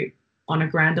contribute on a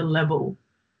grander level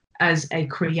as a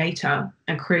creator,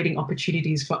 and creating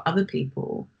opportunities for other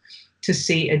people to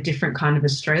see a different kind of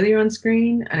Australia on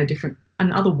screen,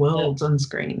 and other worlds on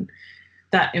screen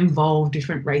that involve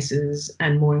different races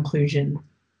and more inclusion.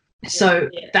 So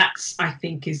that's, I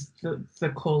think, is the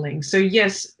calling. So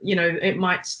yes, you know, it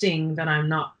might sting that I'm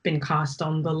not been cast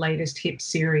on the latest hit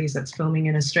series that's filming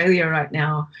in Australia right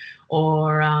now,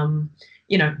 or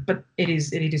but it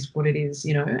is what it is,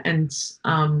 and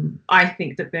I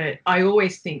think I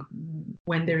always think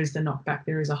when there is the knockback,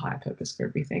 there is a higher purpose for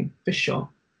everything, for sure.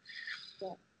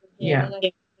 Yeah.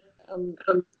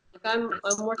 I'm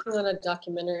working on a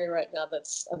documentary right now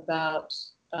that's about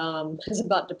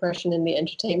depression in the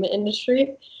entertainment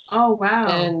industry. Oh wow.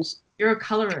 And you're a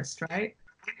colorist, right?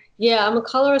 Yeah, I'm a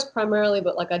colorist primarily,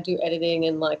 but like I do editing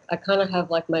and like I kind of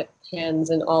have like my hands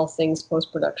in all things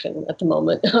post-production at the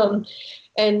moment.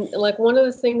 And like one of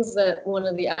the things that one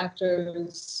of the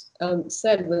actors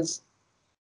said was,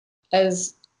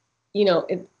 as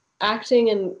acting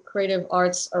and creative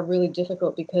arts are really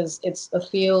difficult because it's a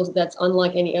field that's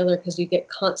unlike any other, because you get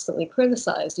constantly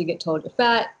criticized. You get told you're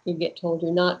fat, you get told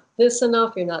you're not this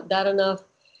enough, you're not that enough,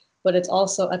 but it's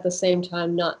also at the same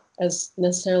time not as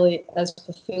necessarily as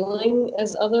fulfilling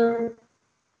as other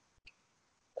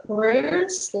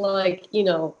careers. Like,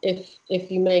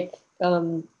 if you make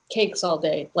cakes all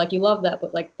day, like you love that,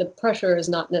 but like the pressure is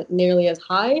not nearly as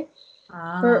high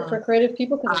for creative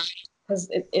people, because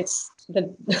it's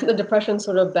the depression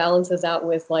sort of balances out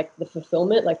with like the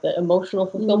fulfillment, like the emotional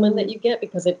fulfillment that you get,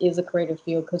 because it is a creative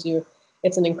field, because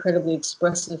it's an incredibly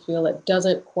expressive field that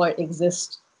doesn't quite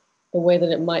exist the way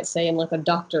that it might say in like a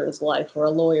doctor's life or a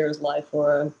lawyer's life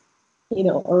or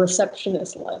a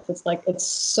receptionist's life. It's like, it's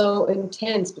so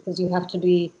intense because you have to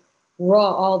be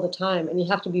raw all the time, and you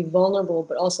have to be vulnerable,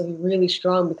 but also be really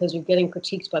strong, because you're getting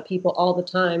critiqued by people all the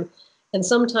time. And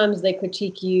sometimes they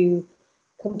critique you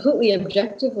completely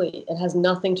objectively. It has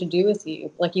nothing to do with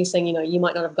you. Like you saying, you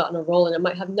might not have gotten a role and it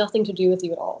might have nothing to do with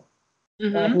you at all.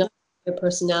 Mm-hmm. Like nothing your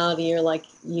personality, or like,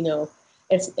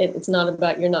 it's not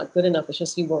about you're not good enough. It's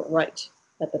just you weren't right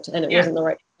at the time. It wasn't the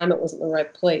right time. It wasn't the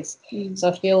right place. So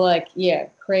I feel like,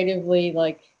 creatively,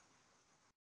 like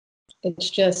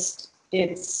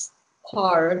it's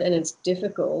hard and it's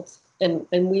difficult. And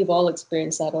we've all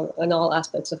experienced that on all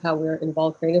aspects of how we're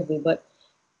involved creatively. But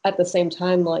at the same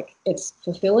time, like, it's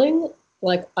fulfilling.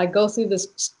 Like, I go through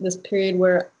this period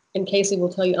where, and Casey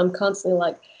will tell you, I'm constantly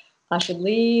like, I should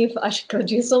leave. I should go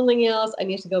do something else. I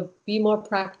need to go be more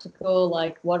practical.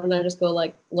 Like, why don't I just go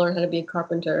like learn how to be a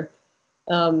carpenter?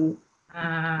 Can't,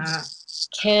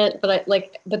 but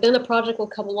then a project will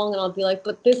come along and I'll be like,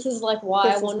 but this is like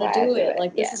why I want to do it.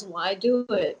 Like, this is why I do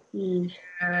it.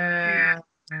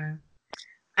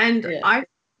 And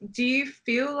do you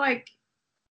feel like,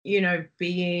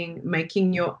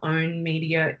 making your own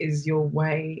media is your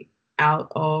way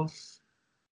out of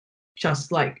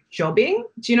just like jobbing?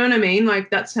 Do you know what I mean?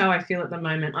 Like, that's how I feel at the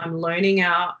moment. I'm loaning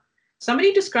out.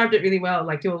 Somebody described it really well.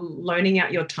 Like, you're loaning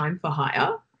out your time for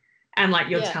hire and like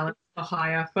your talent for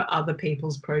hire for other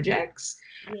people's projects.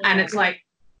 And it's like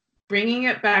bringing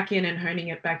it back in and honing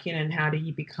it back in. And how do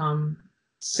you become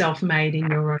self-made in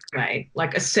your own way,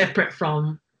 like a separate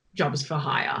from jobs for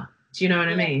hire? Do you know what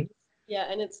I mean? Yeah,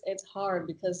 and it's hard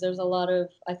because there's a lot of,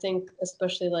 I think,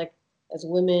 especially like as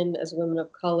women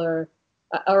of color,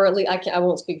 or at least I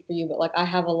won't speak for you, but like I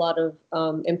have a lot of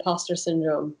imposter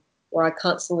syndrome, where I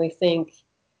constantly think,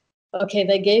 okay,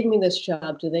 they gave me this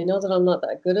job. Do they know that I'm not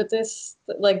that good at this?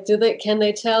 Like, can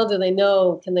they tell? Do they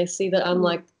know? Can they see that I'm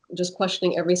like just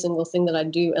questioning every single thing that I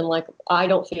do? And like, I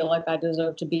don't feel like I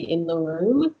deserve to be in the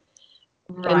room.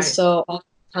 Right. And so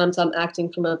oftentimes I'm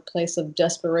acting from a place of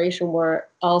desperation, where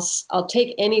I'll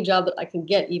take any job that I can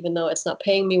get, even though it's not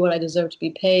paying me what I deserve to be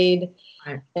paid.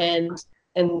 Right. And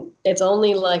it's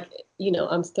only like,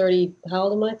 I'm 30. How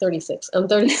old am I? 36. I'm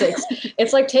 36.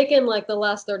 It's like taken like the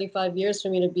last 35 years for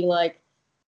me to be like,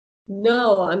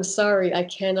 no, I'm sorry, I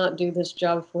cannot do this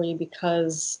job for you,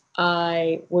 because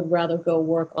I would rather go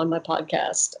work on my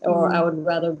podcast, or I would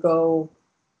rather go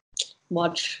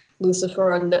watch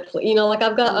Lucifer on Netflix. Like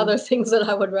I've got other things that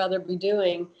I would rather be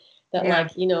doing, that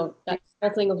like, that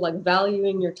whole thing of like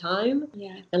valuing your time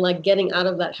and like getting out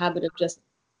of that habit of just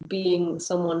being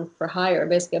someone for hire,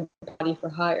 basically a body for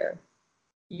hire.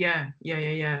 Yeah.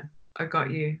 I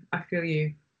got you. I feel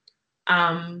you.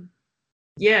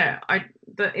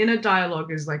 The inner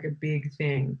dialogue is like a big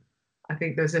thing. I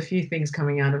think there's a few things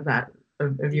coming out of that,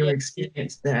 of your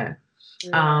experience there.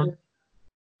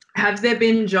 Have there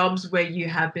been jobs where you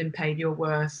have been paid your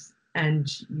worth and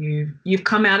you've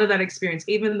come out of that experience,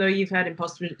 even though you've had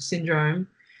imposter syndrome,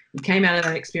 you came out of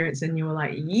that experience and you were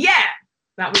like, yeah,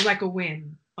 that was like a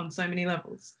win on so many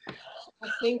levels? I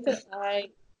think that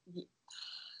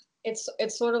it's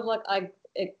sort of like a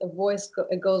voice,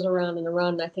 it goes around and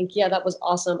around, and I think, that was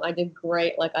awesome. I did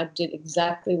great. Like I did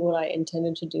exactly what I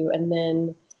intended to do. And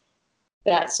then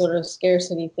that sort of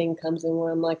scarcity thing comes in,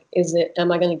 where I'm like,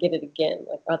 am I going to get it again?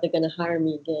 Like, are they going to hire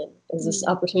me again? Is this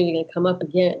opportunity going to come up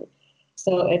again?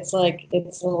 So it's like,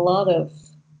 it's a lot of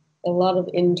a lot of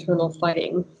internal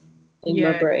fighting in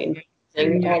my brain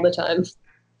all the time.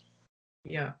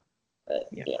 Yeah. But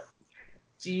yeah.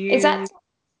 Is that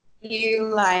you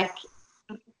like,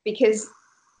 because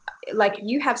like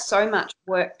you have so much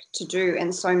work to do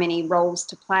and so many roles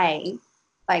to play,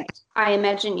 like I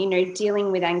imagine, you know,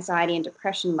 dealing with anxiety and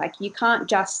depression, like you can't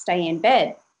just stay in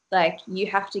bed, like you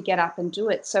have to get up and do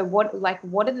it. So what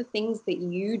are the things that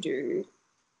you do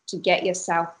to get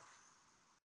yourself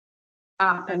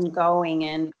up and going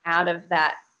and out of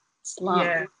that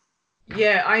slump?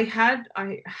 Yeah, I had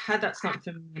that slump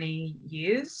for many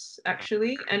years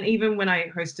actually, and even when I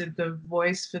hosted The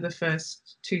Voice for the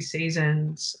first 2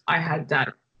 seasons, I had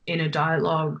that inner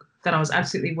dialogue that I was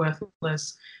absolutely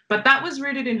worthless. But that was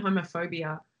rooted in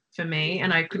homophobia for me,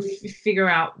 and I could figure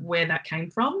out where that came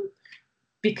from,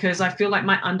 because I feel like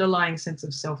my underlying sense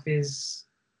of self is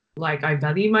like I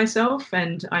value myself,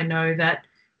 and I know that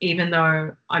even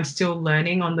though I'm still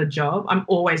learning on the job, I'm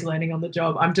always learning on the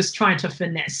job. I'm just trying to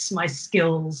finesse my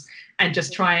skills and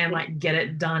just try and like get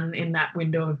it done in that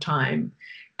window of time.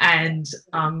 And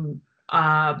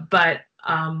I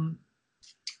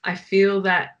feel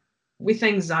that with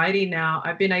anxiety now,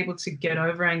 I've been able to get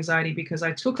over anxiety because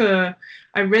I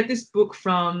read this book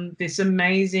from this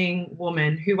amazing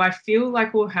woman who I feel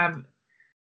like will have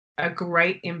a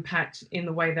great impact in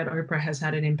the way that Oprah has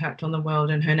had an impact on the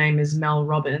world, and her name is Mel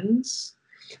Robbins,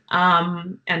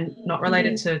 and not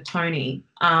related to Tony.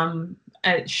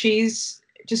 She's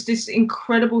just this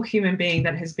incredible human being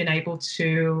that has been able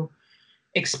to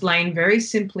explain very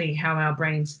simply how our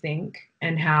brains think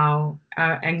and how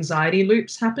our anxiety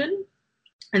loops happen.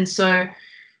 And so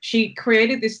she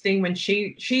created this thing when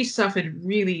she suffered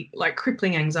really like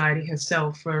crippling anxiety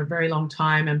herself for a very long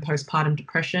time, and postpartum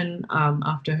depression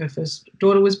after her first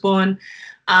daughter was born.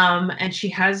 And she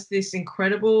has this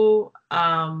incredible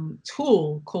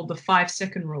tool called the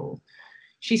 5-second rule.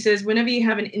 She says, whenever you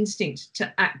have an instinct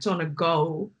to act on a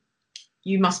goal,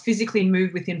 you must physically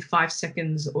move within 5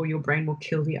 seconds or your brain will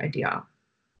kill the idea.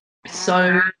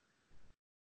 So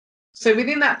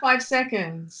within that 5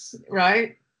 seconds,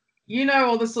 right, you know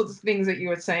all the sorts of things that you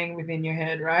were saying within your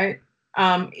head, right?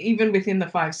 Even within the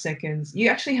 5 seconds, you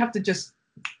actually have to just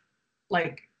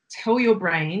like tell your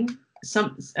brain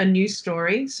a new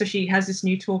story. So she has this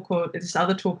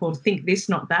other tool called Think This,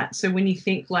 Not That. So when you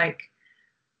think like,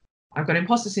 I've got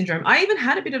imposter syndrome, I even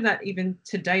had a bit of that even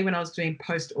today when I was doing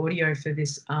post audio for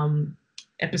this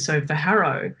episode for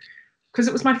Harrow, because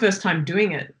it was my first time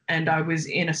doing it, and I was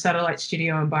in a satellite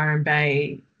studio in Byron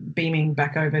Bay beaming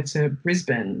back over to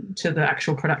Brisbane, to the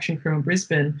actual production crew in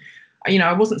Brisbane. You know,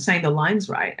 I wasn't saying the lines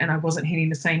right, and I wasn't hitting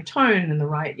the same tone and the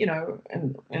right, you know,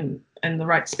 and the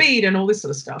right speed and all this sort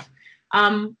of stuff.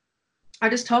 I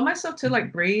just told myself to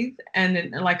like breathe, and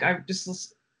then like I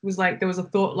just was like, there was a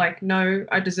thought like, no,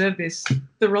 I deserve this.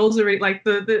 The roles are like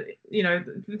the you know,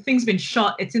 the thing's been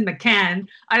shot, it's in the can.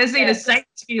 I just need to say a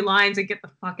few lines and get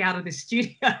the fuck out of this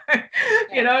studio.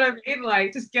 You know what I mean?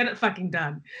 Like, just get it fucking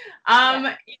done.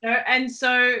 You know, and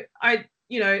so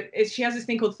she has this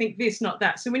thing called Think This, Not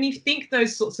That. So when you think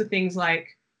those sorts of things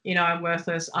like, you know, I'm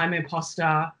worthless, I'm an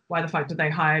imposter, why the fuck did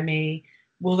they hire me?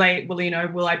 Will I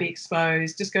be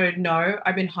exposed? Just go, no,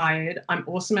 I've been hired. I'm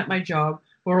awesome at my job.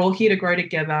 We're all here to grow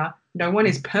together. No one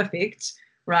is perfect,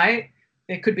 right?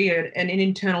 There could be an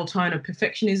internal tone of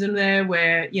perfectionism there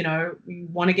where, you know, you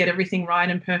want to get everything right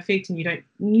and perfect, and you don't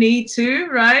need to,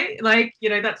 right? Like, you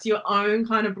know, that's your own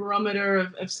kind of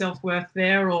barometer of self-worth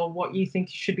there, or what you think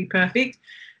should be perfect,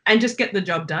 and just get the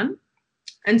job done.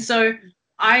 And so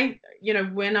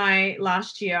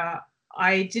last year,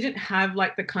 I didn't have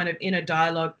like the kind of inner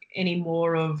dialogue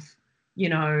anymore of, you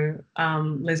know,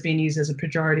 lesbian used as a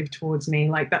pejorative towards me.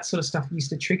 Like that sort of stuff used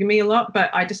to trigger me a lot, but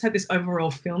I just had this overall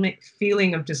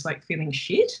feeling of just like feeling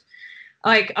shit.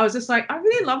 Like I was just like, I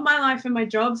really love my life and my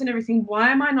jobs and everything. Why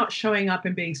am I not showing up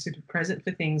and being super present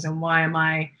for things? And why am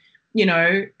I, you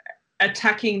know,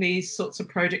 attacking these sorts of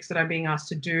projects that I'm being asked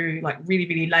to do like really,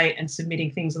 really late, and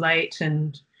submitting things late,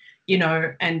 and, you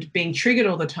know, and being triggered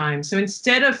all the time. So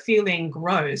instead of feeling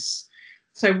gross,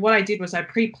 so what I did was I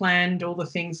pre-planned all the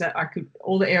things that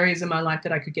all the areas of my life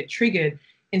that I could get triggered.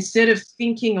 Instead of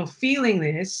thinking or feeling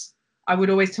this, I would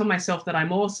always tell myself that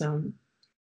I'm awesome.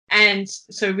 And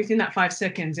so within that 5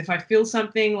 seconds, if I feel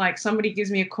something like somebody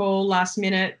gives me a call last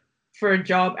minute for a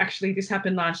job, actually this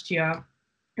happened last year.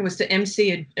 It was to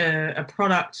MC a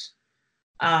product,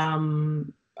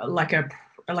 like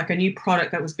a new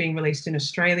product that was being released in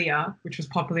Australia, which was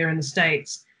popular in the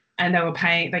States. And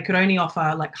they could only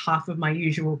offer like half of my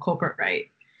usual corporate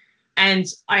rate. And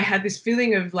I had this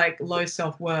feeling of like low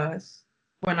self-worth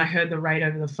when I heard the rate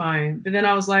over the phone. But then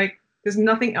I was like, There's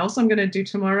nothing else I'm going to do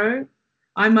tomorrow.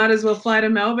 I might as well fly to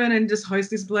Melbourne and just host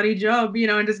this bloody job, you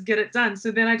know, and just get it done.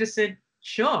 So then I just said,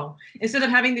 sure. Instead of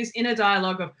having this inner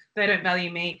dialogue of they don't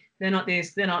value me, they're not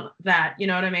this, they're not that, you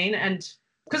know what I mean? And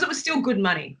because it was still good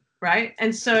money, right?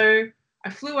 And so I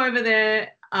flew over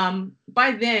there.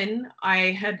 By then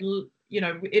I had, you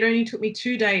know, it only took me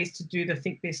 2 days to do the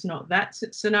think this, not that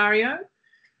scenario.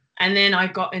 And then I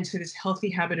got into this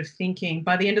healthy habit of thinking.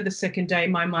 By the end of the second day,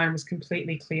 my mind was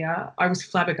completely clear. I was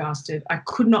flabbergasted. I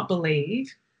could not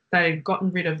believe that I had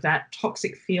gotten rid of that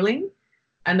toxic feeling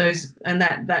and those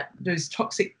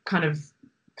toxic kind of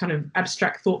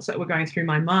abstract thoughts that were going through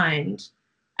my mind.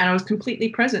 And I was completely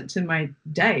present to my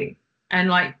day. And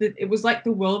like it was like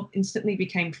the world instantly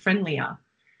became friendlier,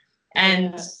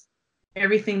 and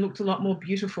everything looked a lot more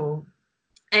beautiful.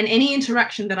 And any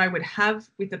interaction that I would have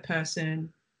with a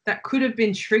person that could have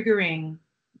been triggering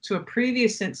to a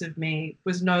previous sense of me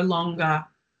was no longer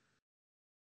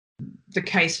the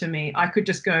case for me. I could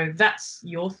just go, that's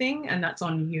your thing and that's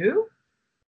on you.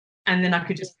 And then I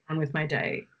could just get on with my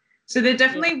day. So there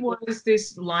definitely was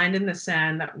this line in the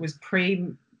sand that was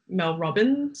pre-Mel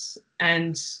Robbins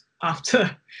and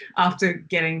after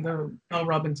getting the Mel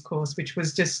Robbins course, which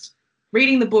was just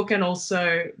reading the book, and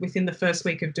also within the first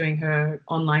week of doing her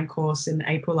online course in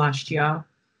April last year,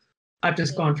 I've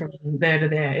just gone from there to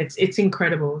there. It's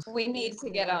incredible. We need to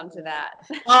get onto that.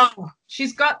 Oh,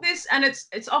 she's got this, and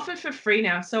it's offered for free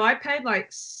now. So I paid like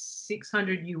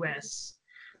 $600 US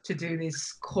to do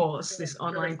this course, this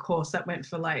online course that went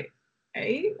for like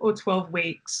 8 or 12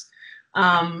 weeks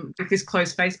with this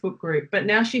closed Facebook group. But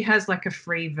now she has like a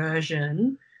free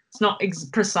version. It's not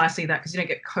precisely that, because you don't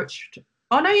get coached.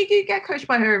 Oh, no, you get coached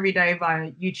by her every day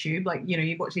via YouTube. Like, you know,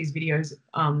 you watch these videos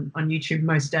on YouTube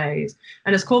most days.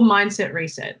 And it's called Mindset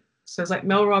Reset. So it's like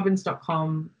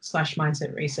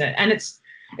melrobbins.com/mindset reset. And it's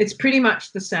pretty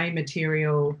much the same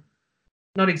material,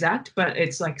 not exact, but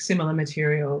it's like similar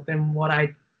material than what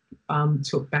I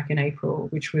took back in April,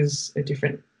 which was a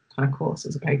different kind of course. It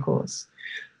was a paid course.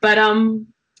 But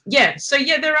yeah, so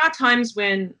yeah, there are times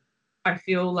when I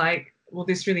feel like, well,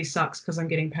 this really sucks because I'm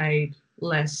getting paid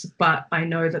less, but I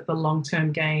know that the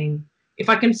long-term gain, if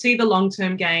I can see the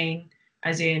long-term gain,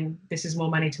 as in this is more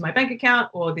money to my bank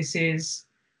account, or this is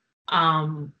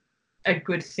a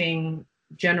good thing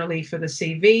generally for the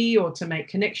CV or to make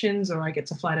connections, or I get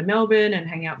to fly to Melbourne and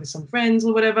hang out with some friends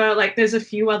or whatever, like there's a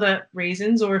few other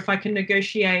reasons. Or if I can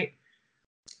negotiate,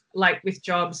 like with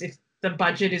jobs, if the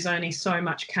budget is only so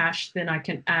much cash, then I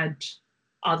can add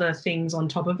other things on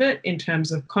top of it in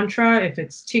terms of contra, if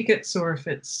it's tickets or if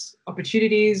it's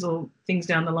opportunities or things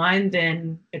down the line,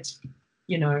 then it's,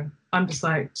 you know, I'm just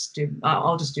like,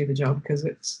 I'll just do the job,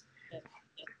 because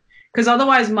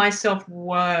otherwise my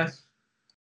self-worth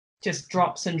just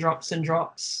drops and drops and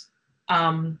drops.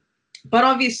 But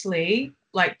obviously,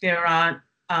 like there aren't,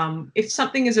 if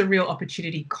something is a real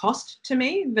opportunity cost to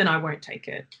me, then I won't take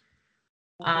it.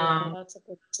 That's a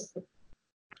good.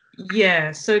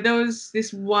 Yeah, so there was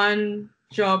this one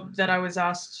job that I was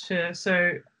asked to,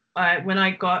 so when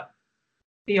I got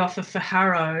the offer for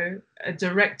Harrow, a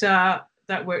director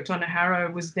that worked on Harrow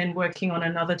was then working on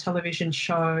another television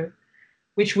show,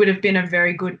 which would have been a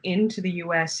very good in to the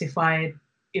US if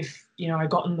you know, I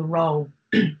gotten the role.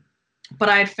 But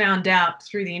I had found out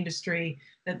through the industry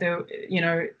that there, you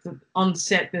know, on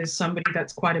set there's somebody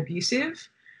that's quite abusive,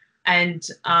 and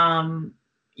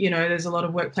you know, there's a lot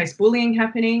of workplace bullying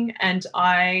happening, and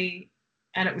it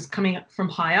was coming up from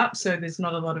high up, so there's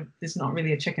not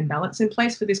really a check and balance in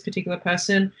place for this particular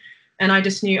person. And I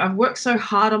just knew, I've worked so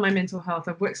hard on my mental health,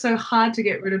 I've worked so hard to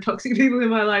get rid of toxic people in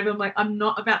my life. I'm like, I'm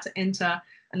not about to enter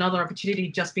another opportunity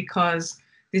just because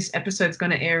this episode's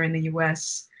going to air in the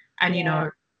US. And you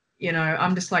know,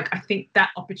 I'm just like, I think that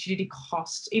opportunity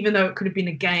cost, even though it could have been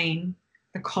a gain,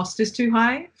 the cost is too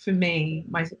high for me,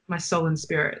 my soul and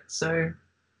spirit. So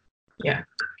yeah.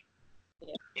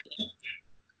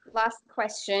 Last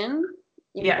question,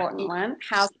 important one.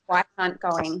 How's the wife hunt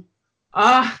going?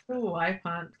 Wife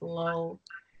hunt, lol.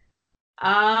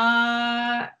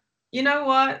 You know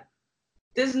what?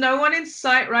 There's no one in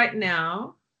sight right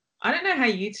now. I don't know how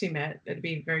you two met. That'd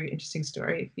be a very interesting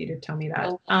story if you did tell me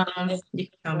that. You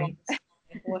can tell me.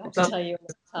 We'll have to tell you all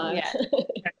the time. Yeah.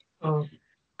 Cool.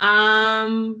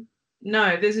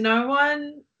 No, there's no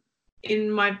one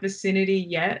in my vicinity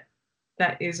yet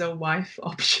that is a wife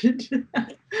option. Not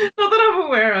that I'm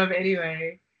aware of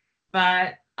anyway.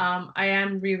 But I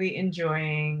am really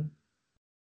enjoying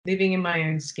living in my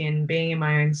own skin, being in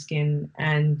my own skin,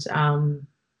 and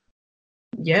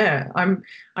yeah, I'm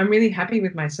really happy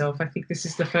with myself. I think this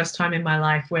is the first time in my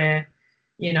life where,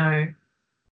 you know,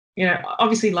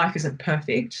 obviously life isn't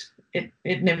perfect,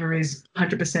 it never is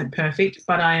 100% perfect,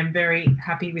 but I am very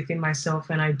happy within myself,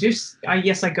 and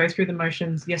yes, I go through the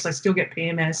motions. Yes, I still get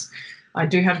PMS. I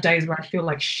do have days where I feel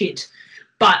like shit,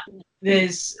 but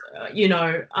there's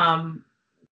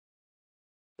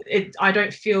I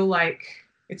don't feel like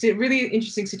it's a really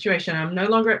interesting situation. I'm no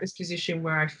longer at this position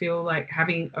where I feel like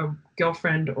having a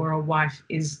girlfriend or a wife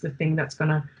is the thing that's going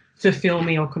to fulfill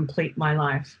me or complete my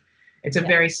life. It's a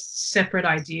very separate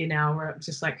idea now, where it's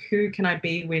just like, who can I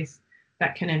be with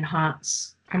that can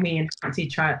we enhance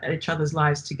each other's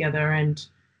lives together? And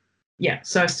yeah,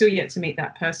 so I've still yet to meet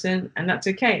that person, and that's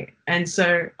okay. And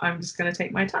so I'm just going to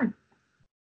take my time.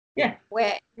 Yeah,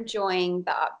 we're enjoying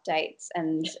the updates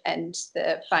and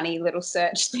the funny little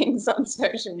search things on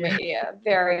social media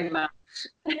very much.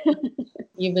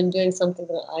 You've been doing something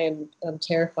that I'm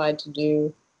terrified to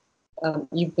do.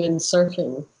 You've been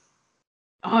surfing.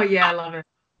 Oh yeah, I love it.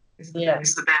 It's the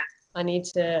best. I need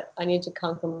to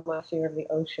conquer my fear of the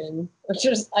ocean, which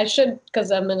is I should,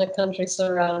 because I'm in a country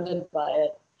surrounded by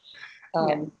it.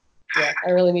 I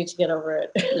really need to get over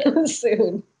it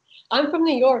soon. I'm from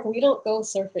New York. We don't go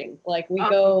surfing. Like we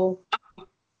go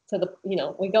to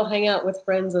we go hang out with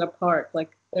friends at a park.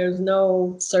 Like there's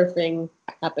no surfing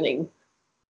happening.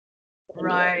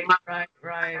 Right.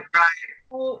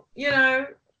 Well,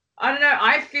 I don't know.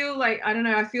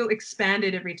 I feel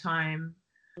expanded every time.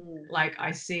 Like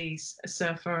I see a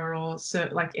surfer or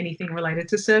like anything related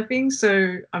to surfing.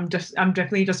 So I'm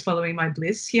definitely just following my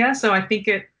bliss here. So I think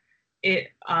it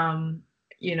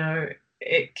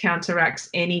counteracts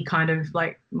any kind of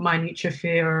like minutiae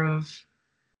fear of,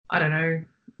 I don't know,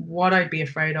 what I'd be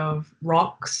afraid of,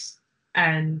 rocks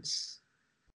and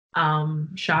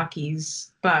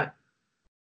sharkies. But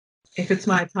if it's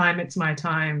my time, it's my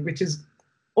time, which is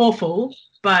awful,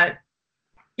 but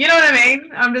you know what I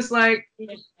mean? I'm just like,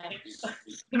 it's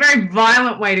a very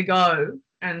violent way to go,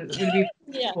 and it would be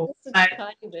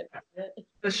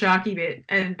the sharky bit,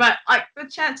 but like the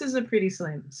chances are pretty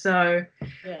slim. So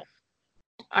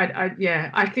I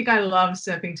think I love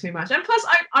surfing too much, and plus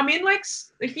I mean, like,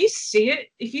 if you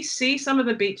see some of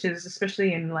the beaches,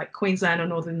 especially in like Queensland or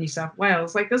northern New South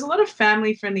Wales, like there's a lot of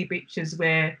family friendly beaches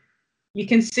where you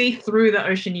can see through the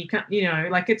ocean. You can't,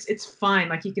 like it's fine.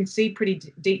 Like you can see pretty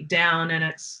deep down,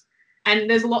 and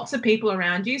there's lots of people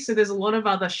around you. So there's a lot of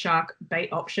other shark bait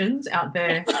options out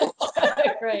there.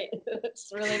 Great. It's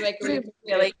really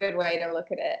really good way to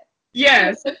look at it.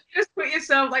 Yeah. So just put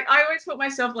yourself, like, I always put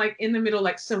myself like in the middle,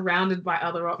 like surrounded by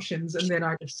other options, and then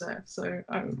I just surf. So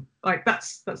like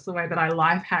that's the way that I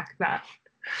life hack that.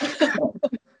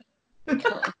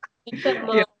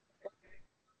 Yeah.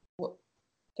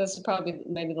 This is probably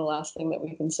maybe the last thing that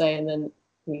we can say, and then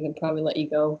we can probably let you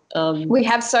go. We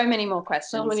have so many more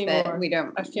questions, more. We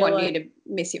don't want you to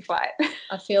miss your flight.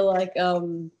 I feel like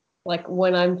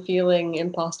when I'm feeling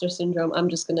imposter syndrome, I'm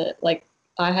just gonna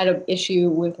I had an issue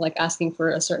with like asking for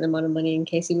a certain amount of money, and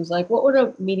Casey was like, "What would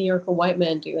a mediocre white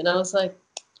man do?" And I was like,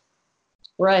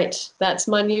 "Right, that's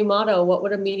my new motto. What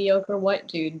would a mediocre white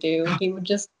dude do? He would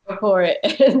just go for it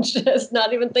and just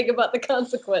not even think about the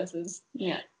consequences."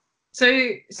 Yeah. So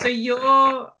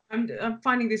I'm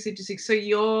finding this interesting.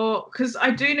 So because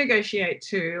I do negotiate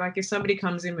too. Like if somebody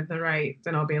comes in with a rate,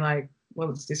 then I'll be like, well,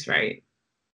 it's this rate.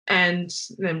 And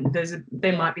then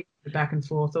there might be a back and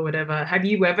forth or whatever. Have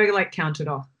you ever like counter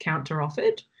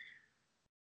offered?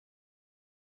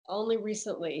 Only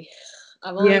recently.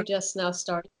 I've only just now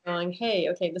started going, hey,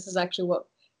 okay, this is actually what,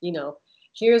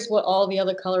 here's what all the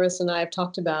other colorists and I have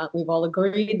talked about. We've all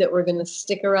agreed that we're going to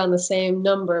stick around the same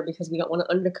number because we don't want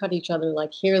to undercut each other.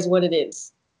 Like, here's what it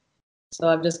is. So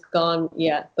I've just gone,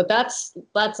 but that's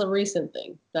a recent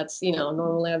thing. That's,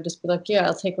 normally I've just been like,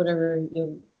 I'll take whatever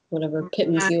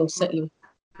pittance you'll set you.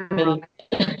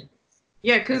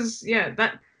 Yeah, because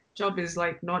that job is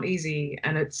like not easy,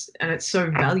 and it's so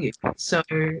valued. So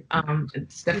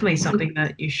it's definitely something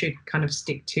that you should kind of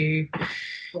stick to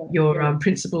your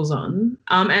principles on.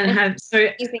 And have so.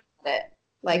 You think that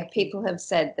like people have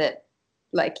said that,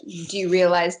 like, do you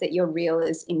realize that your reel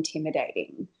is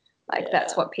intimidating? Like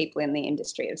that's what people in the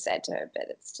industry have said to her, but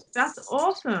it's just that's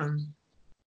awesome.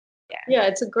 Yeah,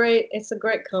 it's a great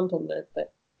compliment,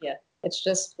 but it's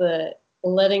just the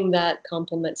letting that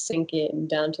compliment sink in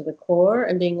down to the core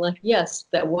and being like, yes,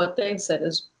 that what they said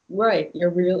is right. Your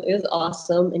reel is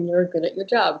awesome and you're good at your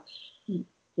job.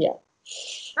 Yeah.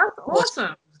 That's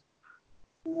awesome.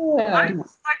 Yeah. Like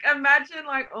imagine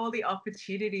like all the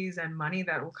opportunities and money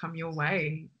that will come your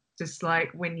way, just like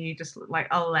when you just like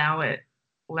allow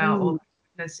all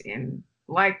this in.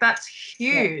 Like that's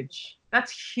huge.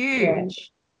 That's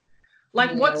huge.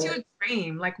 Like what's your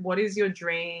dream? Like what is your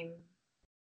dream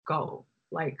goal?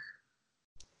 Like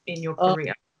in your Oh.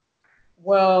 career?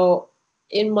 Well,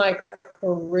 in my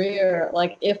career,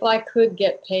 like if I could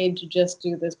get paid to just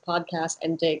do this podcast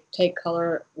and take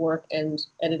color work and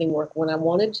editing work when I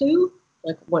wanted to,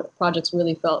 like what projects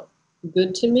really felt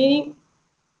good to me,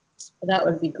 that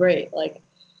would be great. Like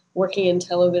working in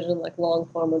television, like long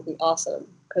form would be awesome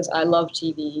because I love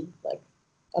TV, like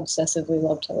obsessively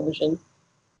love television.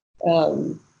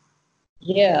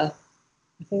 Yeah,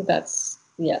 I think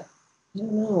yeah. I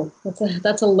don't know.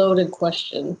 That's a loaded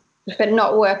question. But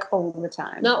not work all the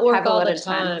time. Not work Have all a lot the of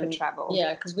time for time. travel.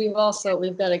 Yeah, because we've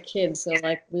got a kid, so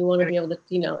like we want to be able to,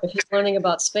 if he's learning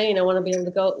about Spain, I want to be able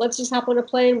to go. Let's just hop on a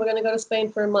plane. We're gonna go to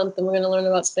Spain for a month, and we're gonna learn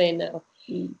about Spain now.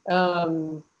 So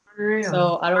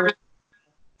I don't.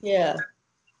 Yeah,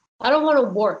 I don't want to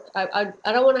work. I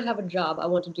don't want to have a job. I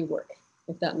want to do work.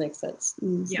 If that makes sense.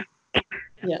 Yeah.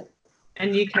 Yeah.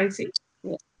 And you, Casey?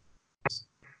 Yeah.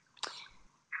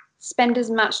 Spend as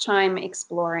much time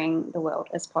exploring the world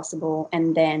as possible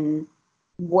and then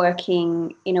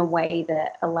working in a way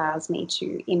that allows me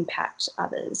to impact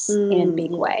others in a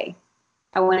big way.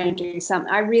 I want to do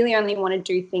I really only want to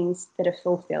do things that are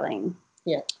fulfilling.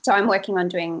 Yeah. So I'm working on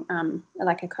doing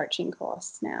like a coaching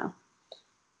course now.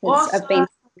 Awesome. I've been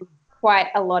through quite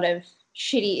a lot of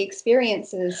shitty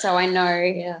experiences, so I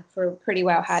know for pretty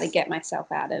well how to get myself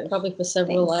out of probably for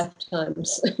several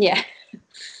lifetimes. Yeah.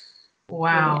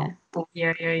 Wow.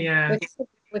 Yeah.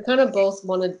 We kind of both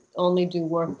want to only do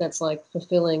work that's like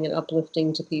fulfilling and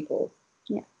uplifting to people.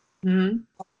 Yeah.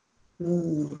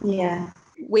 Mm-hmm. Yeah.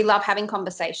 We love having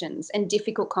conversations and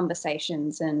difficult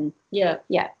conversations and yeah.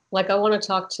 Like I want to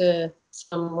talk to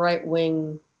some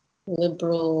right-wing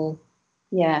liberal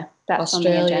that's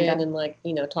Australian and like,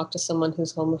 talk to someone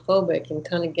who's homophobic and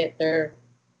kind of get their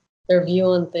view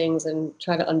on things and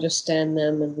try to understand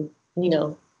them and,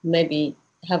 maybe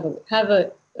have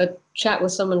a chat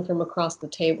with someone from across the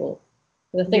table.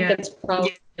 And I think that's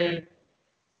probably, I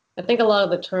think a lot of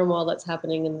the turmoil that's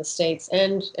happening in the States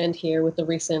and here with the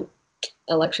recent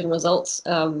election results,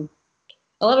 a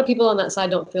lot of people on that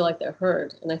side don't feel like they're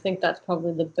heard. And I think that's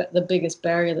probably the biggest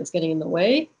barrier that's getting in the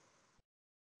way.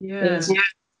 Yeah. Is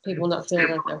people not feeling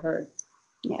like they're heard.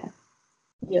 Yeah.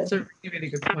 That's a really,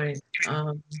 really good point.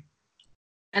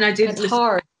 And I did listen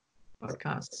to the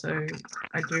podcast, so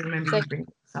I do remember you bringing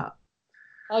this up.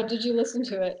 Oh, did you listen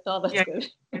to it? Oh, that's good.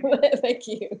 Thank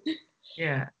you.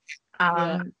 Yeah.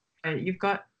 You've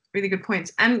got really good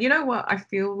points. And you know what? I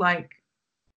feel like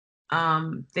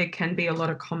there can be a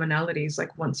lot of commonalities.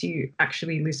 Like once you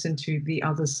actually listen to the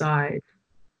other side,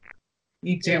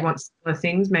 you do want similar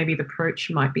things. Maybe the approach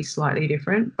might be slightly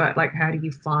different, but like how do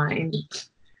you find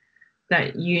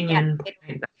that union,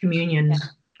 that communion?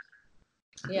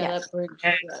 Yeah, that bridge.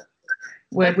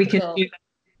 Where we can do that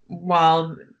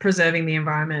while preserving the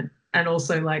environment and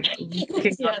also like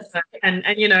looking and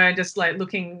just like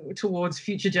looking towards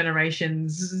future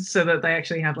generations so that they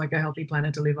actually have like a healthy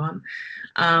planet to live on.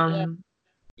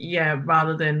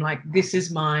 Rather than like this is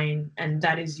mine and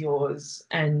that is yours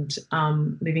and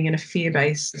living in a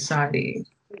fear-based society.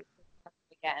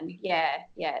 Again,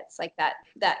 it's like that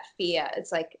fear.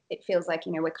 It's like it feels like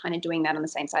we're kind of doing that on the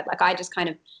same side. Like I just kind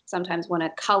of sometimes want to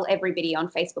cull everybody on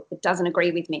Facebook that doesn't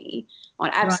agree with me on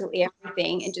absolutely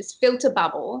everything and just filter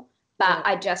bubble. But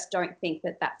I just don't think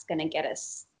that that's going to get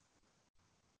us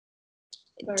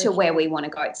to where we want to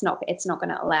go. It's not going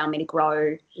to allow me to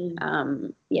grow.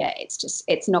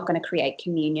 It's not going to create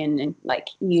communion and like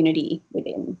unity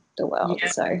within the world.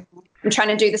 So I'm trying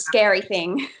to do the scary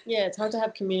thing. Yeah, it's hard to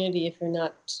have community if you're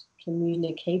not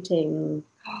communicating.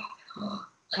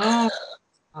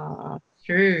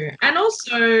 True. And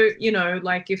also,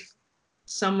 like if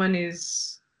someone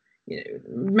is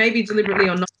maybe deliberately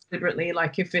or not deliberately,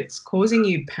 like if it's causing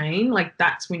you pain, like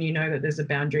that's when you know that there's a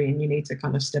boundary and you need to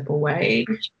kind of step away.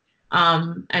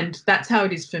 And that's how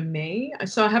it is for me.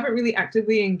 So I haven't really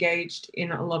actively engaged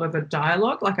in a lot of the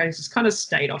dialogue. Like I just kind of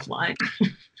stayed offline.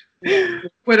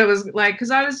 When it was like,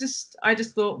 because I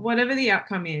just thought whatever the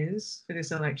outcome is for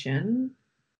this election,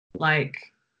 like,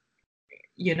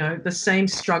 the same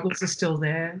struggles are still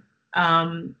there.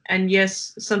 And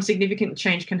yes, some significant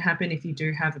change can happen if you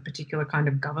do have a particular kind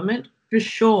of government, for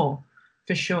sure.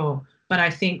 But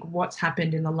I think what's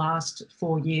happened in the last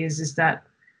 4 years is that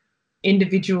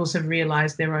individuals have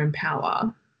realized their own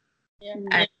power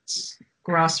and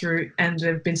grassroots, and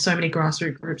there have been so many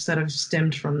grassroots groups that have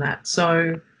stemmed from that.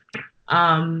 So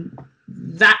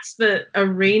that's the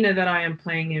arena that I am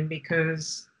playing in,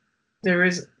 because there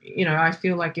is, I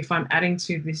feel like if I'm adding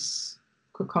to this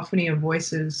cacophony of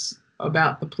voices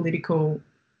about the political,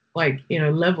 like,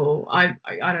 level, I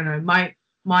don't know,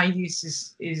 my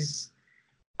use is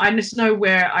I just know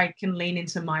where I can lean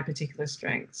into my particular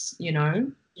strengths, you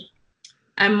know,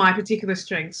 and my particular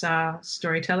strengths are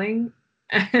storytelling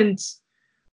and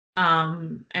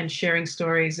sharing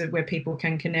stories of where people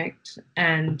can connect,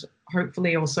 and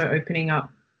hopefully also opening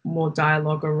up more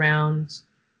dialogue around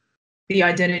the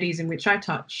identities in which I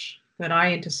touch, that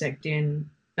I intersect in,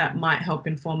 that might help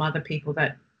inform other people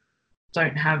that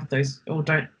don't have those or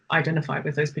don't identify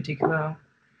with those particular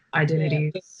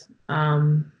identities.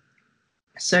 Yeah.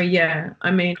 So yeah, I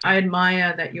mean, I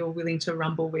admire that you're willing to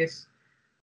rumble with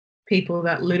people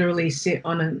that literally sit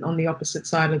on the opposite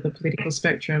side of the political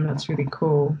spectrum. That's really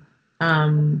cool.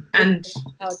 And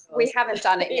we haven't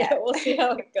done it yet. Yeah, we'll see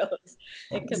how it goes.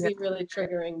 It could be really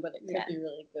triggering, but it could be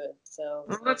really good. So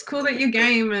well, that's cool that you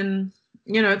game, and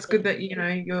you know, it's good that you know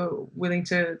you're willing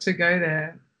to go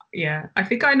there. Yeah, I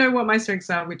think I know what my strengths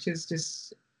are, which is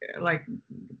just like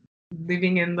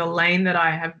living in the lane that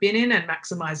I have been in and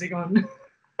maximizing on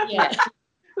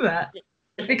that.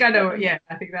 I think I know. Yeah,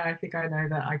 I think I know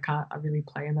that I really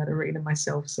play in that arena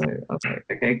myself. So I was like,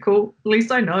 okay, cool. At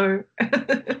least I know.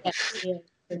 Yeah,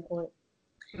 good point.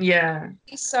 Yeah. Thank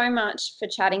you so much for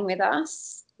chatting with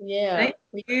us. Yeah.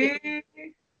 Thank you.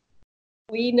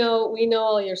 We know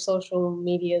all your social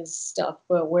media stuff,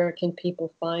 but where can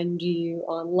people find you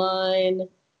online?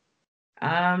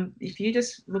 If you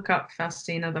just look up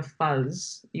Faustina the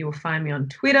Fuzz, you'll find me on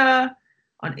Twitter,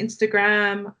 on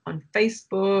Instagram, on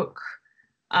Facebook.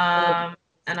 And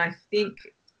I think,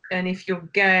 and if you're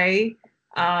gay,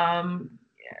 a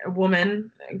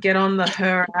woman, get on the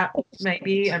Her app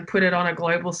maybe and put it on a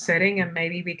global setting, and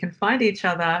maybe we can find each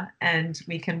other and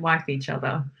we can wife each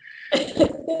other.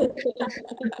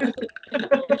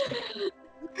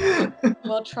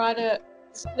 We'll try to,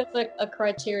 like a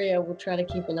criteria, we'll try to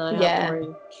keep an eye out for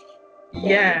you.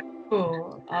 Yeah,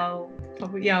 cool. I'll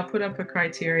put up a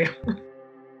criteria.